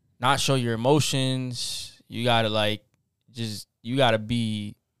not show your emotions. You gotta like you gotta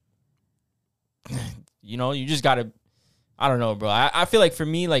be you know, you just gotta. I don't know, bro. I feel like for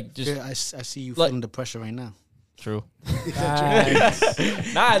me, like just I see you feeling the pressure right now. true.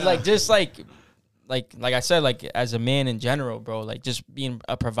 Nah, like just like I said, like as a man in general, bro. Like just being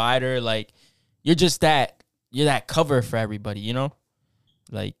a provider, like you're that cover for everybody, you know.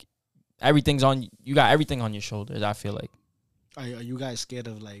 Like everything's on. You got everything on your shoulders. I feel like. Are you guys scared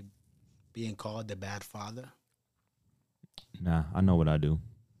of like being called the bad father? Nah, I know what I do.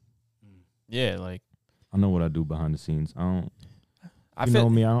 Yeah, like I know what I do behind the scenes. I feel know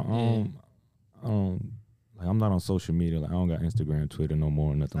me. I don't. Like I'm not on social media. Like I don't got Instagram, Twitter no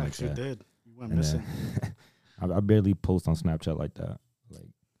more, nothing like that. You did. You went And, missing. I barely post on Snapchat like that. Like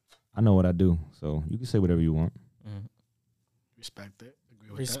I know what I do, so you can say whatever you want. Respect it. Agree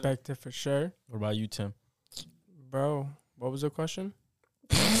with Respect it for sure. What about you, Tim? Bro, what was the question?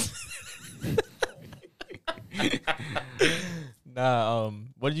 Nah,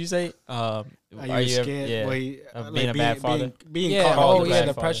 what did you say? Are you scared? Of being a bad father? Being Yeah. called Oh, the yeah. bad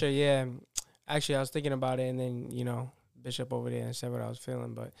The father. pressure. Yeah. Actually, I was thinking about it, and then Bishop over there said what I was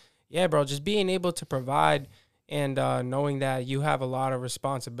feeling. But yeah, bro, just being able to provide and knowing that you have a lot of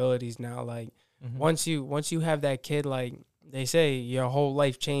responsibilities now. Like once you have that kid, like they say, your whole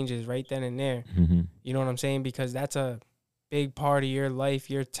life changes right then and there. Mm-hmm. You know what I'm saying? Because that's a big part of your life,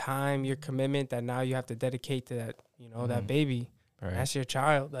 your time, your commitment that now you have to dedicate to that. That baby. Right. That's your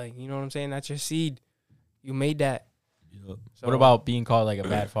child. Like, you know what I'm saying? That's your seed. You made that. Yep. So, What about being called like a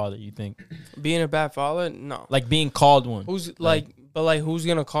bad father? You think being a bad father? No. like being called one? Who's who's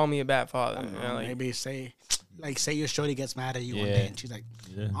gonna call me a bad father? Like, Maybe say your shorty gets mad at you one Yeah. day and she's like,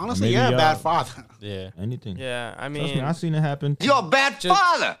 Yeah. honestly, Maybe you're a y'all- bad father. Yeah. Anything. yeah, I Trust mean, me, I seen it happen. You're a bad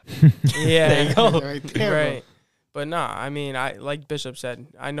father. yeah, There you go. Right there, bro. right. But nah, I mean, I like Bishop said,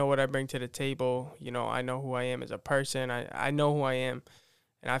 I know what I bring to the table. I know who I am as a person. I know who I am,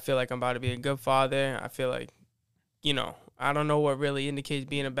 and I feel like I'm about to be a good father. I feel like, I don't know what really indicates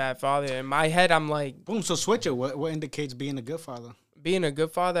being a bad father. In my head, I'm like, Boom. So switch it. What indicates being a good father? being a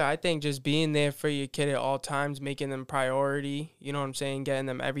good father, I think just being there for your kid at all times, making them priority, you know what I'm saying? Getting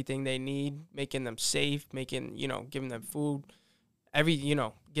them everything they need, making them safe, giving them food,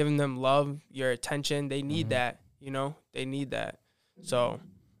 giving them love, your attention. They need that, they need that. So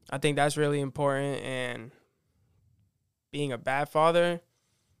I think that's really important. And being a bad father,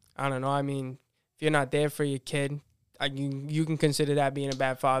 I don't know. I mean, if you're not there for your kid, you can consider that being a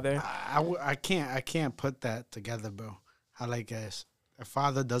bad father. I can't put that together, bro. How like a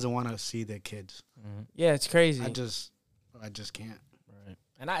father doesn't want to see their kids. Yeah, it's crazy. I just can't. Right.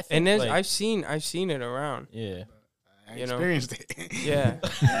 And I think And there's like, I've seen it around. yeah. I You know? experienced it. Yeah.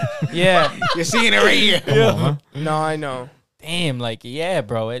 Yeah. You're seeing it right here. Come on, huh? No, I know. Damn, like yeah,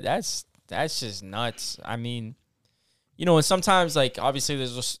 bro. That's just nuts. I mean, and sometimes like obviously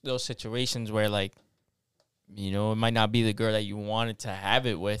there's those situations where like, it might not be the girl that you wanted to have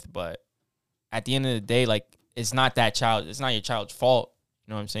it with, but at the end of the day, like it's not your child's fault.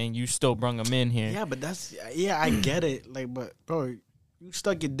 You know what I'm saying? You still brung them in here. Yeah, but I get it. Like, but bro, you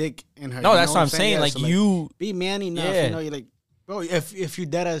stuck your dick in her. No, you that's know what I'm saying. Yeah, Like so, you, be man enough. Yeah. You're like, bro, if you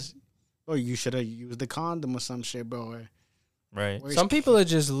dead as, bro, you should have used the condom or some shit, bro. right? Where's- Some people are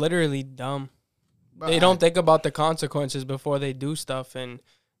just literally dumb. bro, They don't think about the consequences before they do stuff, and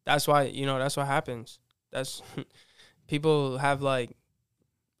that's why that's what happens. That's people have like,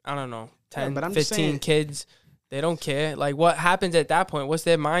 I don't know, 10, but I'm just 15 saying- kids. They don't care. Like, what happens at that point? What's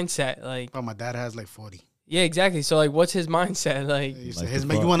their mindset? Like, Bro, my dad has like 40. yeah, exactly. So, like, what's his mindset? Like, He Like said the his,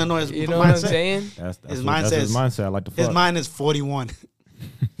 fuck. you want to know his you know what I'm mindset? saying? That's His what- that's his mindset mindset. I like to fuck. His mind is 41.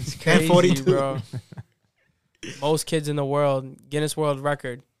 It's And crazy, 42. bro. Most kids in the world, Guinness World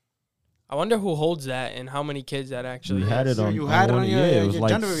Record. I wonder who holds that and how many kids that actually We had is. it on. You had it on your- it was your like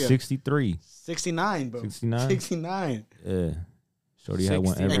gender reveal. 63. 69, bro. 69? 69. Yeah. Shorty had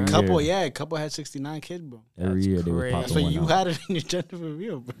one 69. every A year. couple had 69 kids, bro. Every That's year they would crazy. pop That's the why one you out. had it in your gender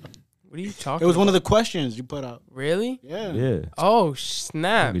reveal, bro. What are you talking It was one of about? the questions you put out. Really? Yeah. Yeah. Oh,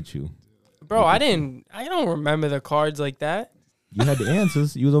 snap. Look at you. Bro, I don't remember the cards like that. You had the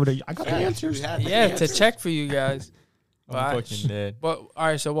answers. You was over there. I got the Yeah, answers. you had the Yeah, to answers. check for you guys. I'm But fucking dead. But all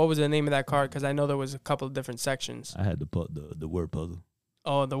right, so what was the name of that card? Because I know there was a couple of different sections. I had to put the word puzzle.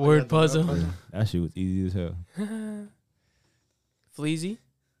 Oh, the yeah, word the puzzle. word puzzle. That shit was easy as hell. Fleazy.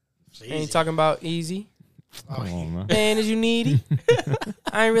 It's Ain't easy. talking about easy. Come on, man. Man, is you needy?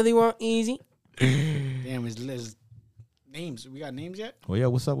 I ain't really want easy. Damn, it's names. We got names yet? Well, yeah.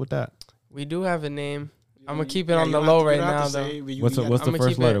 What's up with that? We do have a name. I'm gonna keep it Yeah, on you the don't low have to- right you don't have now, to though. say it, but you What's the gotta- What's the I'ma first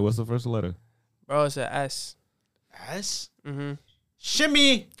keep letter? it- What's the first letter? Bro, it's a S. S? Mm-hmm.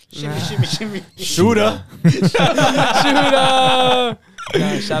 Shimmy. Shimmy, shimmy, shimmy. Shooter. Shooter.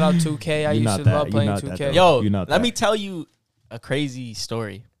 Shout out 2K. I used to love playing 2K. Yo, let me tell you a crazy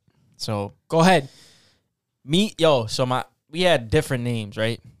story. So go ahead. So we had different names,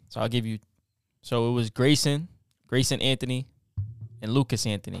 right? So I'll give you. So it was Grayson Anthony, and Lucas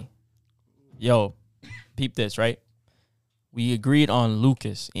Anthony. Yo, peep this, right? We agreed on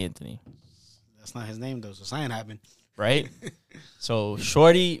Lucas Anthony. That's not his name though, so something happened. Right? So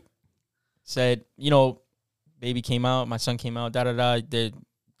Shorty said, baby came out, my son came out, they're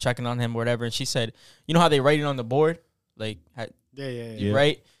checking on him or whatever. And she said, you know how they write it on the board? Like, Yeah.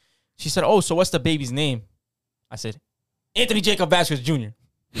 Right? She said, oh, so what's the baby's name? I said, Anthony Jacob Vasquez Jr.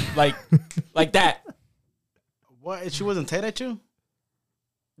 like that. What? She wasn't tight at you?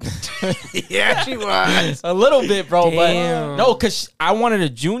 Yeah, she was. A little bit, bro. Damn. But no, because I wanted a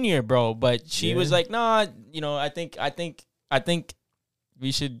junior, bro. But she was like, nah, I think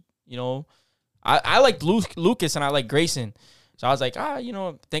we should, I like Lucas and I like Grayson. So I was like,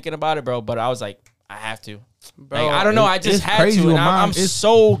 thinking about it, bro. But I was like, I have to. Bro, like, I don't know. I just had to. And I'm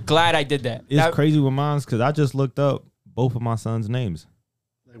so glad I did that. It's crazy with mine's because I just looked up both of my son's names.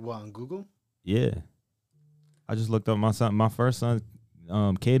 Like what, on Google? Yeah. I just looked up my first son,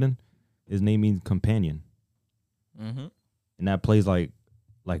 Caden. His name means companion. Mm-hmm. And that plays like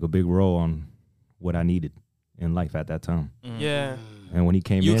a big role on what I needed in life at that time. Mm-hmm. Yeah. And when he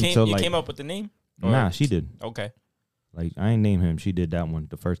came you in, came up with the name? Nah, she did. Okay. Like I ain't name him. She did that one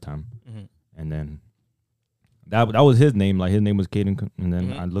the first time. Mm-hmm. And then that was his name. Like his name was Caden. And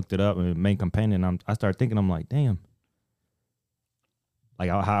then I looked it up and main companion. I started thinking, I'm like, damn. Like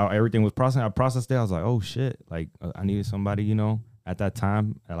how everything was processed. I processed it. I was like, oh shit. Like I needed somebody, at that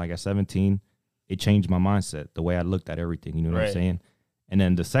time, at 17, it changed my mindset, the way I looked at everything. You know what I'm saying? And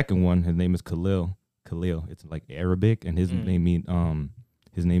then the second one, his name is Khalil. It's like Arabic, and his name means what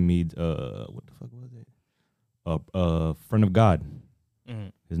the fuck was it? Friend of God. Mm-hmm.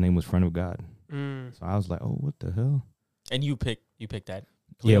 His name was Friend of God. So I was like, oh, what the hell? And you picked that.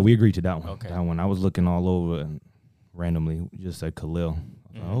 Khalil? Yeah, we agreed to that one. Okay. That one. I was looking all over and randomly just said Khalil.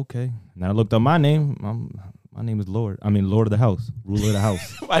 I was like, okay. And then I looked up my name. My name is Lord. I mean, Lord of the house, ruler of the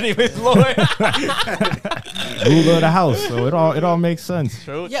house. My name is Lord. Ruler of the house. So it all makes sense.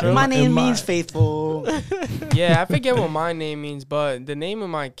 True. My name means faithful. Yeah, I forget what my name means, but the name of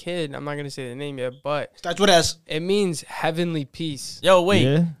my kid, I'm not gonna say the name yet, but Starts with S. it means heavenly peace. Yo, wait.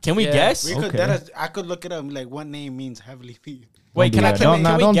 Yeah. Can we guess? We could. Okay. I could look it up. Like what name means heavenly peace. Wait, can we guess? don't-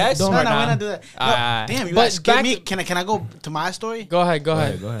 No, or we're nah? not do that. No, damn, you But guys skip back me. to- Can I go to my story? Go ahead. Go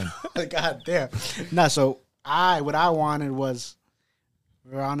ahead. God damn. No, so what I wanted was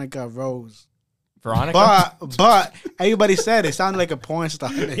Veronica Rose. Veronica? But everybody said it sounded like a porn star.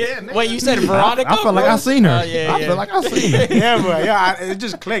 Wait, you said Veronica? I felt like I seen her. Oh, yeah, I feel like I seen her. Yeah, bro. Yeah, it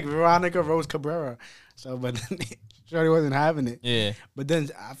just clicked. Veronica Rose Cabrera. So, but Shorty wasn't having it. Yeah. But then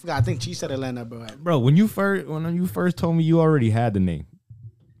I forgot. I think she said Atlanta, bro. Bro, when you first told me you already had the name.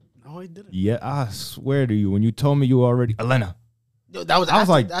 No, he didn't. Yeah, I swear to you, when you told me you already Elena, Yo, that was. I was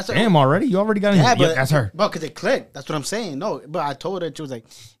like, damn, already? You already got it? Yeah, but that's her. Bro, because it clicked. That's what I'm saying. No, but I told her, she was like,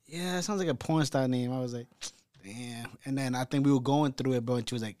 yeah, it sounds like a porn star name. I was like, damn. And then I think we were going through it, bro, and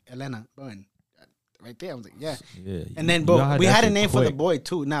she was like, Elena, bro, and right there, I was like, yeah. And then, bro, we had a name for the boy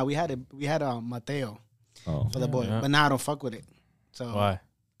too. Now we had Mateo for the boy, but now I don't fuck with it. So Why?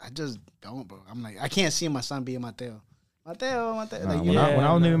 I just don't, bro. I'm like, I can't see my son being Mateo. Mateo. Nah, Like, when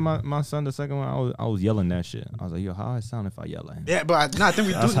I was naming my son the second one, I was yelling that shit. I was like, yo, how I sound if I yell at him? yeah, but I think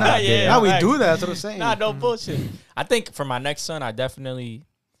we do. how I did. Now we do that. That's what I'm saying. Nah, no bullshit. I think for my next son, I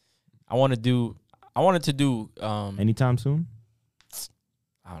wanted to do Anytime soon?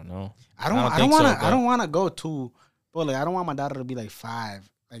 I don't know. I don't want to go too, bro. Like I don't want my daughter to be like 5.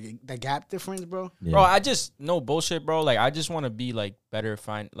 Like the gap difference, bro. Yeah. Bro, I just no bullshit, bro. Like I just want to be like better,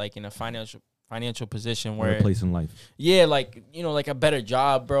 like in a financial position where a place in life. Yeah, like like a better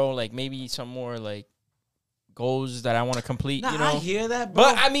job, bro. Like maybe some more like goals that I want to complete. Nah, you know, I hear that, bro.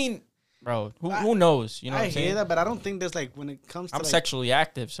 but I mean, bro, who knows? You know, I what I'm saying? hear that, but I don't think there's like when it comes to I'm like, sexually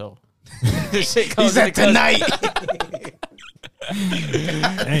active, so this shit he comes said because- tonight.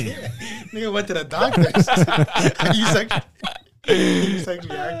 Dang. Nigga went to the doctor. You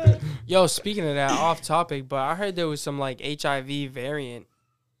sexually active. Yo, speaking of that, off topic, but I heard there was some like HIV variant.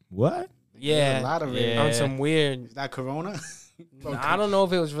 What? There's Yeah, a lot of Yeah. it. on some weird. Is that Corona? I don't know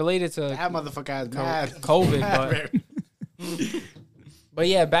if it was related to That motherfucker is mad. COVID, but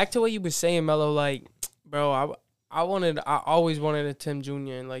yeah, back to what you were saying, Mello. Like, bro, I always wanted a Tim Jr.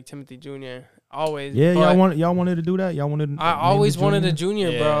 and like Timothy Jr. Always. Yeah, but y'all wanted to do that? Y'all wanted I always wanted a junior,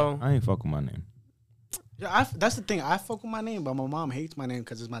 Yeah. bro. I ain't fuck with my name. Yeah, that's the thing. I fuck with my name, but my mom hates my name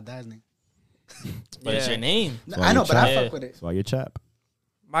because it's my dad's name. but it's Yeah. your name. I know, but I Yeah. fuck with it. That's why you're chap.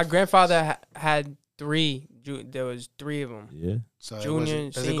 My grandfather had 3. There was 3 of them. Yeah. So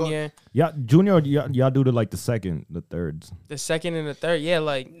Junior, senior. Yeah, junior. Y'all do the second, the thirds. The second and the third. Yeah,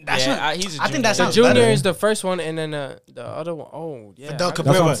 like That's he's a I think that the sounds junior better. is the first one, and then the other one. Oh yeah. Fidel That's what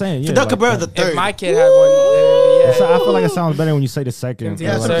I'm Cabrera. saying. Yeah, Fidel like Cabrera the that. third. If my kid had one, then So yeah. I feel like it sounds better when you say the second.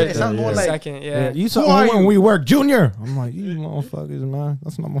 Yeah, or it sounds more like- Second, yeah. You saw Who are when you? we work junior. I'm like, you motherfuckers, man.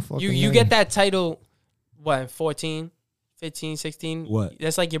 That's not my fucking You name. get that title, what, 14, 15, 16? What?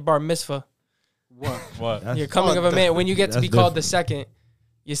 That's like your bar mitzvah. What? That's- You're coming of a man. When you get to that's be called the different. second,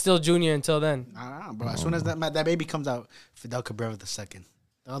 you're still junior until then. Nah, bro. As soon as that baby comes out, Fidel Cabrera the second.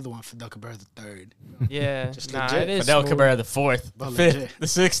 The other one, Fidel Cabrera the third. Yeah. Just Nah, legit. it is Fidel smooth. Cabrera the 4th, Bro, the 5th, legit. the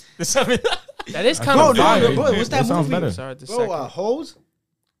 6th, the 7th. That is kind Bro, of no, fire. bro, what's that That sounds movie? better. Sorry, the Bro, second. Hose?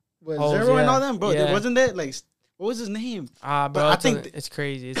 With Hose, Zero and yeah. all them? Bro, Yeah. wasn't that like, what was his name? Bro, but I it's think it's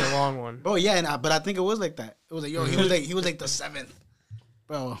crazy. It's a long one. Bro, yeah, but I think it was like that. It was like, yo, he was like the 7th.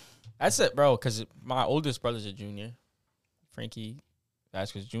 Bro. That's it, bro. Because my oldest brother's a junior, Frankie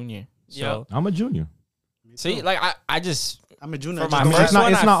Vasquez Jr. So I'm a junior. see, like I just I'm a junior. For I my just I mean, don't- it's first not.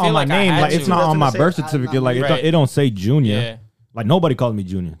 one, It's I not on feel my like I name. had Like it's to. not on my That's what I'm birth saying. certificate. Like Right. it don't say junior. yeah. Like nobody calls me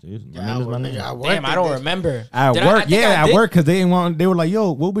junior. My Yeah, name is my name. at work, Damn, I don't they- remember. At Did I work, think I at did? work, because they didn't want. They were like,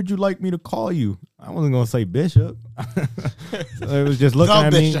 "Yo, what would you like me to call you?" I wasn't gonna say Bishop. So it was just looking The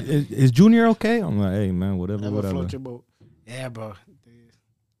at me. Bishop. Is Junior okay? I'm like, hey man, whatever, Never whatever. float your boat. Yeah, bro.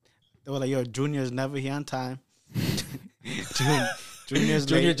 They were like, yo, Junior's never here on time. Junior's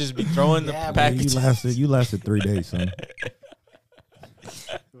Junior late. just be throwing the Yeah, Yeah, packages. you lasted 3 days, son.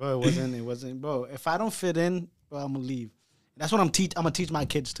 Bro, it wasn't, bro. If I don't fit in, bro, I'm gonna leave. That's what I'm gonna teach my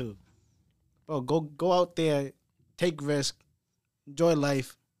kids too. Bro, go out there, take risk, enjoy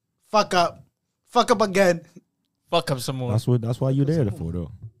life, fuck up again. Fuck up some more. That's why you're there for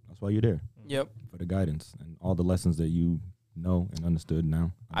though. That's why you're there Yep. for the guidance and all the lessons that you know and understood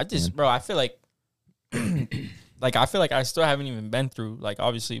now. I just, bro, I feel like, I feel like I still haven't even been through. Like,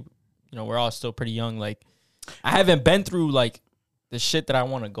 obviously, you know, we're all still pretty young. Like, I haven't been through like the shit that I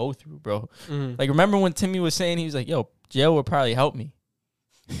want to go through, bro. Mhm. Like, remember when Timmy was saying he was like, "Yo, jail would probably help me."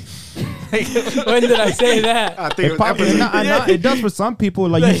 When did I say that? I think It, probably, it does for some people.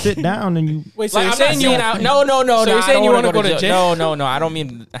 Like you sit down and you. Wait, so Like, you're I'm not saying you? saying no. So you're I saying don't you wanna wanna go to jail? No. I don't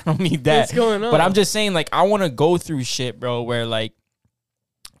mean that. What's going on? But I'm just saying, like, I want to go through shit, bro, where like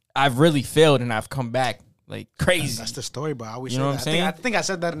I've really failed and I've come back like crazy. That's the story, bro. I always You say know what that. I'm saying? I think I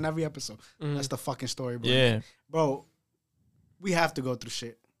said that in every episode. Mhm. That's the fucking story, bro. Yeah, Bro, we have to go through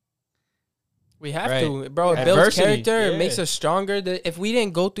shit. We have Right. to, bro. It builds Adversity, character. It yeah. makes us stronger. If we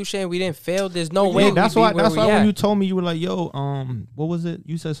didn't go through shit and we didn't fail, there's no way. Yeah, that's we'd be why. where That's we why at. when you told me you were like, "Yo, what was it?"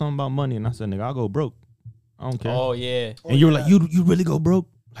 You said something about money, and I said, "Nigga, I'll go broke. I don't care." Oh yeah. and you were like, "You really go broke?"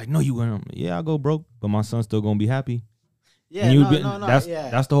 Like, no, you wouldn't. Yeah, I go broke, but my son's still gonna be happy. Yeah, And you no, that's yeah.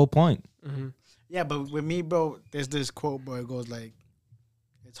 that's the whole point. Mhm. Yeah, but with me, bro, there's this quote, bro. It goes like,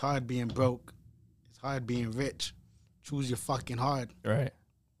 "It's hard being broke. It's hard being rich. Choose your fucking hard." Right.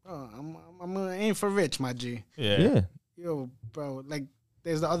 Bro, I'm gonna aim for rich, my G. Yeah. Yo, bro, like,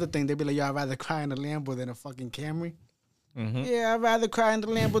 there's the other thing. They be like, yo, I'd rather cry in a Lambo than a fucking Camry. Mm-hmm. Yeah, I'd rather cry in the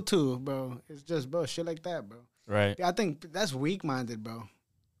Lambo too, bro. It's just, bro, shit like that, bro. Right. Yeah, I think that's weak-minded, bro.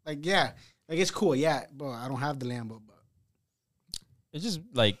 Like, yeah, like, it's cool. Yeah, bro, I don't have the Lambo, but. It's just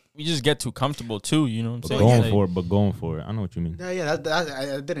like we just get too comfortable too. You know what I'm But saying? going Like, for it, but going for it. I know what you mean. Yeah,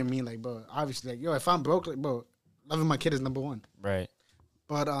 I didn't mean, like, bro, obviously, like, yo, if I'm broke, like, bro, loving my kid is number one. Right.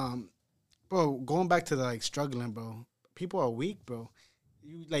 But bro, going back to the like struggling, bro. People are weak, bro.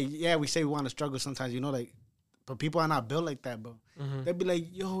 You like, yeah, we say we want to struggle sometimes, you know, like, but people are not built like that, bro. Mhm. They'd be like,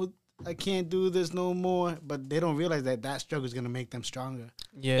 yo, I can't do this no more, but they don't realize that struggle is gonna make them stronger.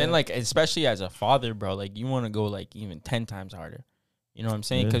 Yeah. And like, especially as a father, bro, like you want to go like even 10 times harder. You know what I'm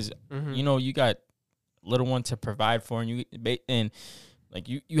saying? Yeah. Because Mhm. you know you got little one to provide for, and like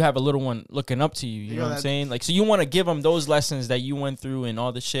you have a little one looking up to you. You know what I'm saying? Like, so you want to give them those lessons that you went through and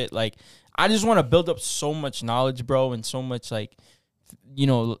all the shit. Like, I just want to build up so much knowledge, bro, and so much like, you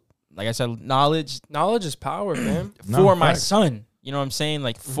know, like I said, knowledge Knowledge is power, man. No, for my facts. son. You know what I'm saying?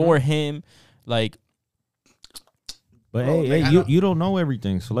 Like for him, like But Bro, hey, like, I you know- you don't know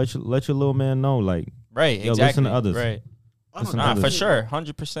everything, so let your little man know. Like, right, Yo, exactly. listen to others. Right. Oh, Listen no, to Nah, others. for sure,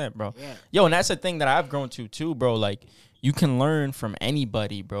 100%, bro. Yeah. Yo, and that's the thing that I've grown to too, bro. Like, you can learn from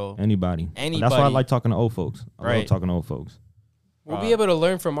anybody, bro. anybody. But Anybody. that's why I like talking to old folks. I love Right. talking to old folks. We'll be able to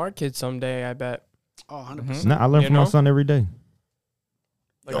learn from our kids someday, I bet. Oh, 100%. Mm-hmm. Nah, I learn You from my know? son every day.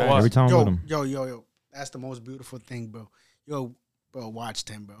 Like Yo, what? Every time I'm with him. Yo. That's the most beautiful thing, bro. Yo, bro, watch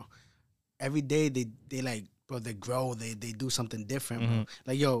them, bro. Every day they like, bro, they grow, they do something different, bro. Mhm.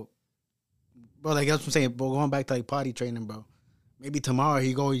 Like, yo, bro, like that's what I'm saying, bro, going back to like potty training, bro. maybe tomorrow he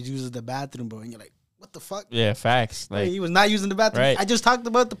uses the bathroom, bro, and you're like, what the fuck? Yeah, facts. Like, Like he was not using the bathroom. Right. I just talked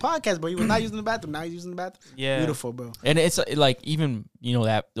about the podcast, bro. He was not using the bathroom. Now he's using the bathroom. Yeah. Beautiful, bro. and it's like even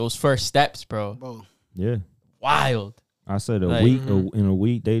that those first steps, bro. Bro. Yeah. Wild. I said a Like- week in a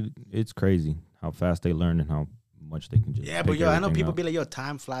week it's crazy how fast they learn and how much they can just. Yeah, but pick yo, I know everything people up. be like, yo,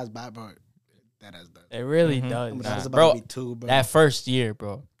 time flies by, bro. That has done. It really Mhm. does. But that was about Bro, to be 2, bro. That first year,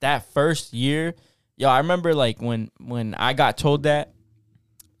 bro. That first year, yo, I remember like when I got told that,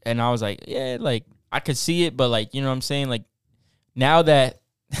 and I was like, yeah, like I could see it, but like you know what I'm saying, like now that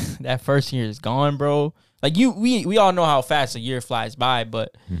that first year is gone, bro. Like we all know how fast a year flies by,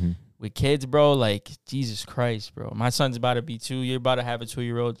 but with kids, bro, like Jesus Christ, bro. My son's about to be 2. You're about to have a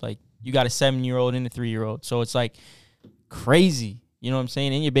 2-year-old. Like you got a 7-year-old and a 3-year-old, so it's like crazy. You know what I'm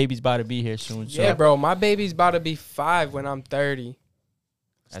saying? And your baby's about to be here soon. So Yeah, bro. My baby's about to be 5 when I'm 30.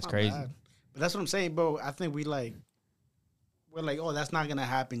 that's not crazy. bad. But that's what I'm saying, bro. I think we're like, oh, that's not gonna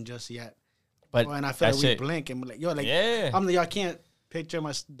happen just yet. But Bro, and I feel that like we shit- blink and we're like, yo, like, Yeah. I'm like, yo, I can't picture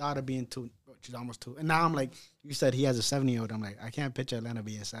my daughter being 2. She's almost 2. And now I'm like, you said he has a 7-year-old. I'm like, I can't picture Atlanta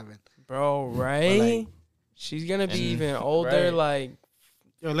being 7. Bro, right? like- She's going to be And- even older, right. like,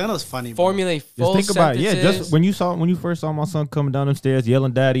 Yo, Atlanta's funny, bro. formulate full Just think about it. Yeah, sentences. just when you first saw my son coming down them stairs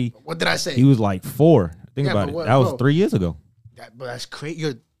yelling "Daddy," What did I say? he was like 4. Think Yeah, about but it. what- That was bro. 3 years ago, But that's crazy.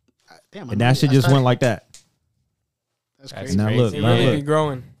 You're, damn, and that shit just went like that. That's That's crazy. Now crazy. look, It now really look. be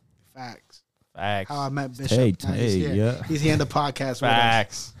growing. Facts. Facts. How I met Bishop. Hey, Now he's here. yeah. He's here in the podcast with us.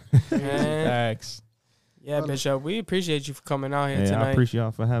 Facts. Man. Facts. Yeah, Bishop, we appreciate you for coming out here Yeah, I tonight. appreciate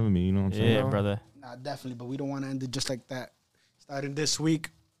y'all for having me. You know what I'm saying? Yeah, brother. Nah, definitely. But we don't want to end it just like that. Starting this week.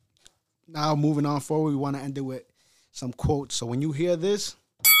 Now moving on forward, we want to end it with some quotes. So when you hear this,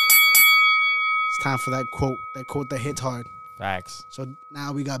 it's time for that quote that hits hard. Facts. So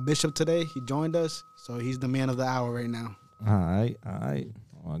now we got Bishop today. He joined us. So he's the man of the hour right now. All right.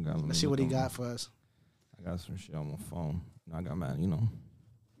 Oh, Let's see what he got for us. I got some shit on my phone. I got mad, you know.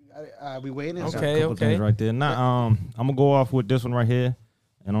 We waiting? I got Okay, a couple okay. things right there. Nah, I'm gonna go off with this one right here.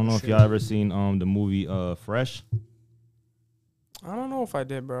 I don't know if y'all ever seen the movie Fresh. I don't know if I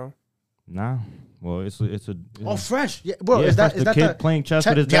did, bro. Nah. Well, it's a Oh, Fresh. Yeah, bro, yeah, is that Fresh, the kid the playing chess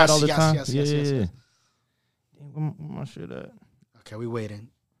Chess- with his dad yes, all the yes, time? yes, yeah, yes, yeah, yes, yeah. yes. Damn, where my shit at? Okay, we waiting.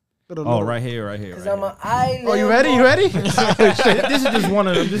 Oh, right here. Right Cause here. I'm an island. Oh, you ready? You ready? This is just one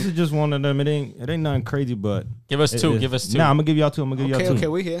of them. This is just one of them. It ain't nothing crazy, but Give us two. it- Give us two. Nah, I'm gonna give y'all two. I'm gonna give y'all two. Okay,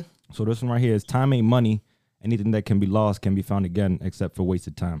 we here. So this one right here is time ain't money. Anything that can be lost can be found again, except for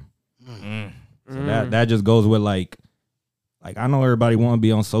wasted time. So that just goes with like I know everybody want to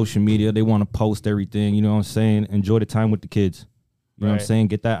be on social media. They want to post everything. You know what I'm saying? Enjoy the time with the kids. You know what I'm Right. saying?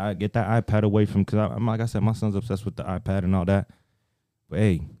 Get that iPad away from, because I'm like I said, my son's obsessed with the iPad and all that. But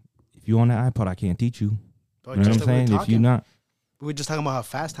hey, if you on that iPod, I can't teach you. Bro, You know what I'm just like saying? we're If you talking. not, We were just talking about how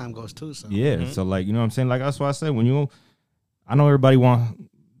fast time goes too. So yeah. So like, you know what I'm saying? Like that's why I said I know everybody want to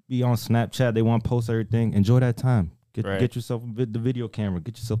be on Snapchat. They want to post everything. Enjoy that time. Get yourself the video camera.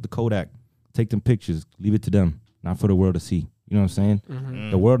 Get yourself the Kodak. Take them pictures. Leave it to them, not for the world to see. You know what I'm saying?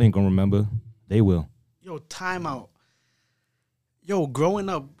 The world ain't gonna remember. They will. Yo, time out. Yo, growing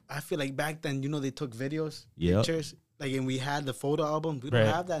up, I feel like back then, they took videos, Yep. pictures, like, and we had the photo album. We don't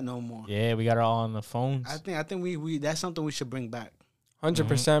Right. have that no more. Yeah, we got it all on the phones. I think we that's something we should bring back.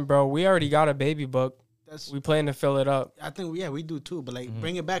 100%, bro. We already got a baby book. That's We plan to fill it up. I think we do too, but like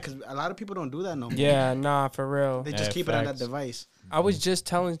bring it back because a lot of people don't do that no more. Yeah, nah, for real. They just Yeah, keep it on that facts. device. I was just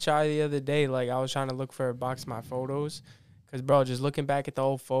telling Chai the other day, like, I was trying to look for a box of my photos. Because, bro, just looking back at the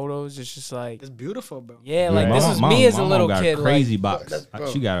old photos, it's just like, It's beautiful, bro. yeah, Dude, like, my this mom- is my me mom- as a my little mom got kid. a crazy Like, box.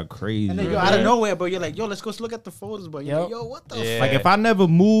 bro. She got a crazy. And then box. yo, out of nowhere, bro, you're like, yo, let's go look at the photos, bro. You're like, Yep. yo, what the Yeah. Like if I never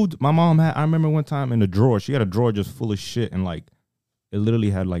moved, my mom had. I remember one time in the drawer, she had a drawer just full of shit, and like it literally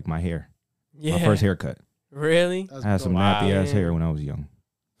had like my hair, yeah. my first haircut. Really? That's I had some dope. nappy ass Yeah. hair when I was young.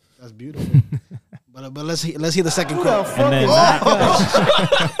 That's beautiful. but let's hear the second quote.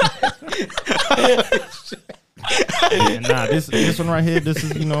 And then this one right here, this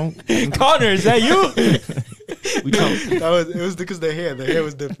is Connor, is that you? we talk It was because the hair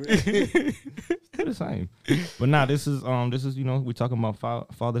was different. they're the same. But this is we talking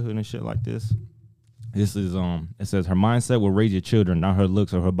about fatherhood and shit like this. This is it says her mindset will raise your children, not her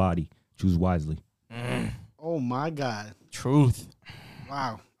looks or her body. Choose wisely. Oh my God! Truth.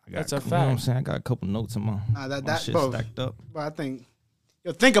 Wow. That's a You know what I'm fact. saying? I got a couple notes in my Nah, that shit bro, stacked up. bro. I think.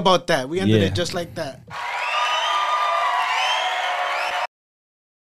 Yo, think about that. We ended Yeah. it just like that.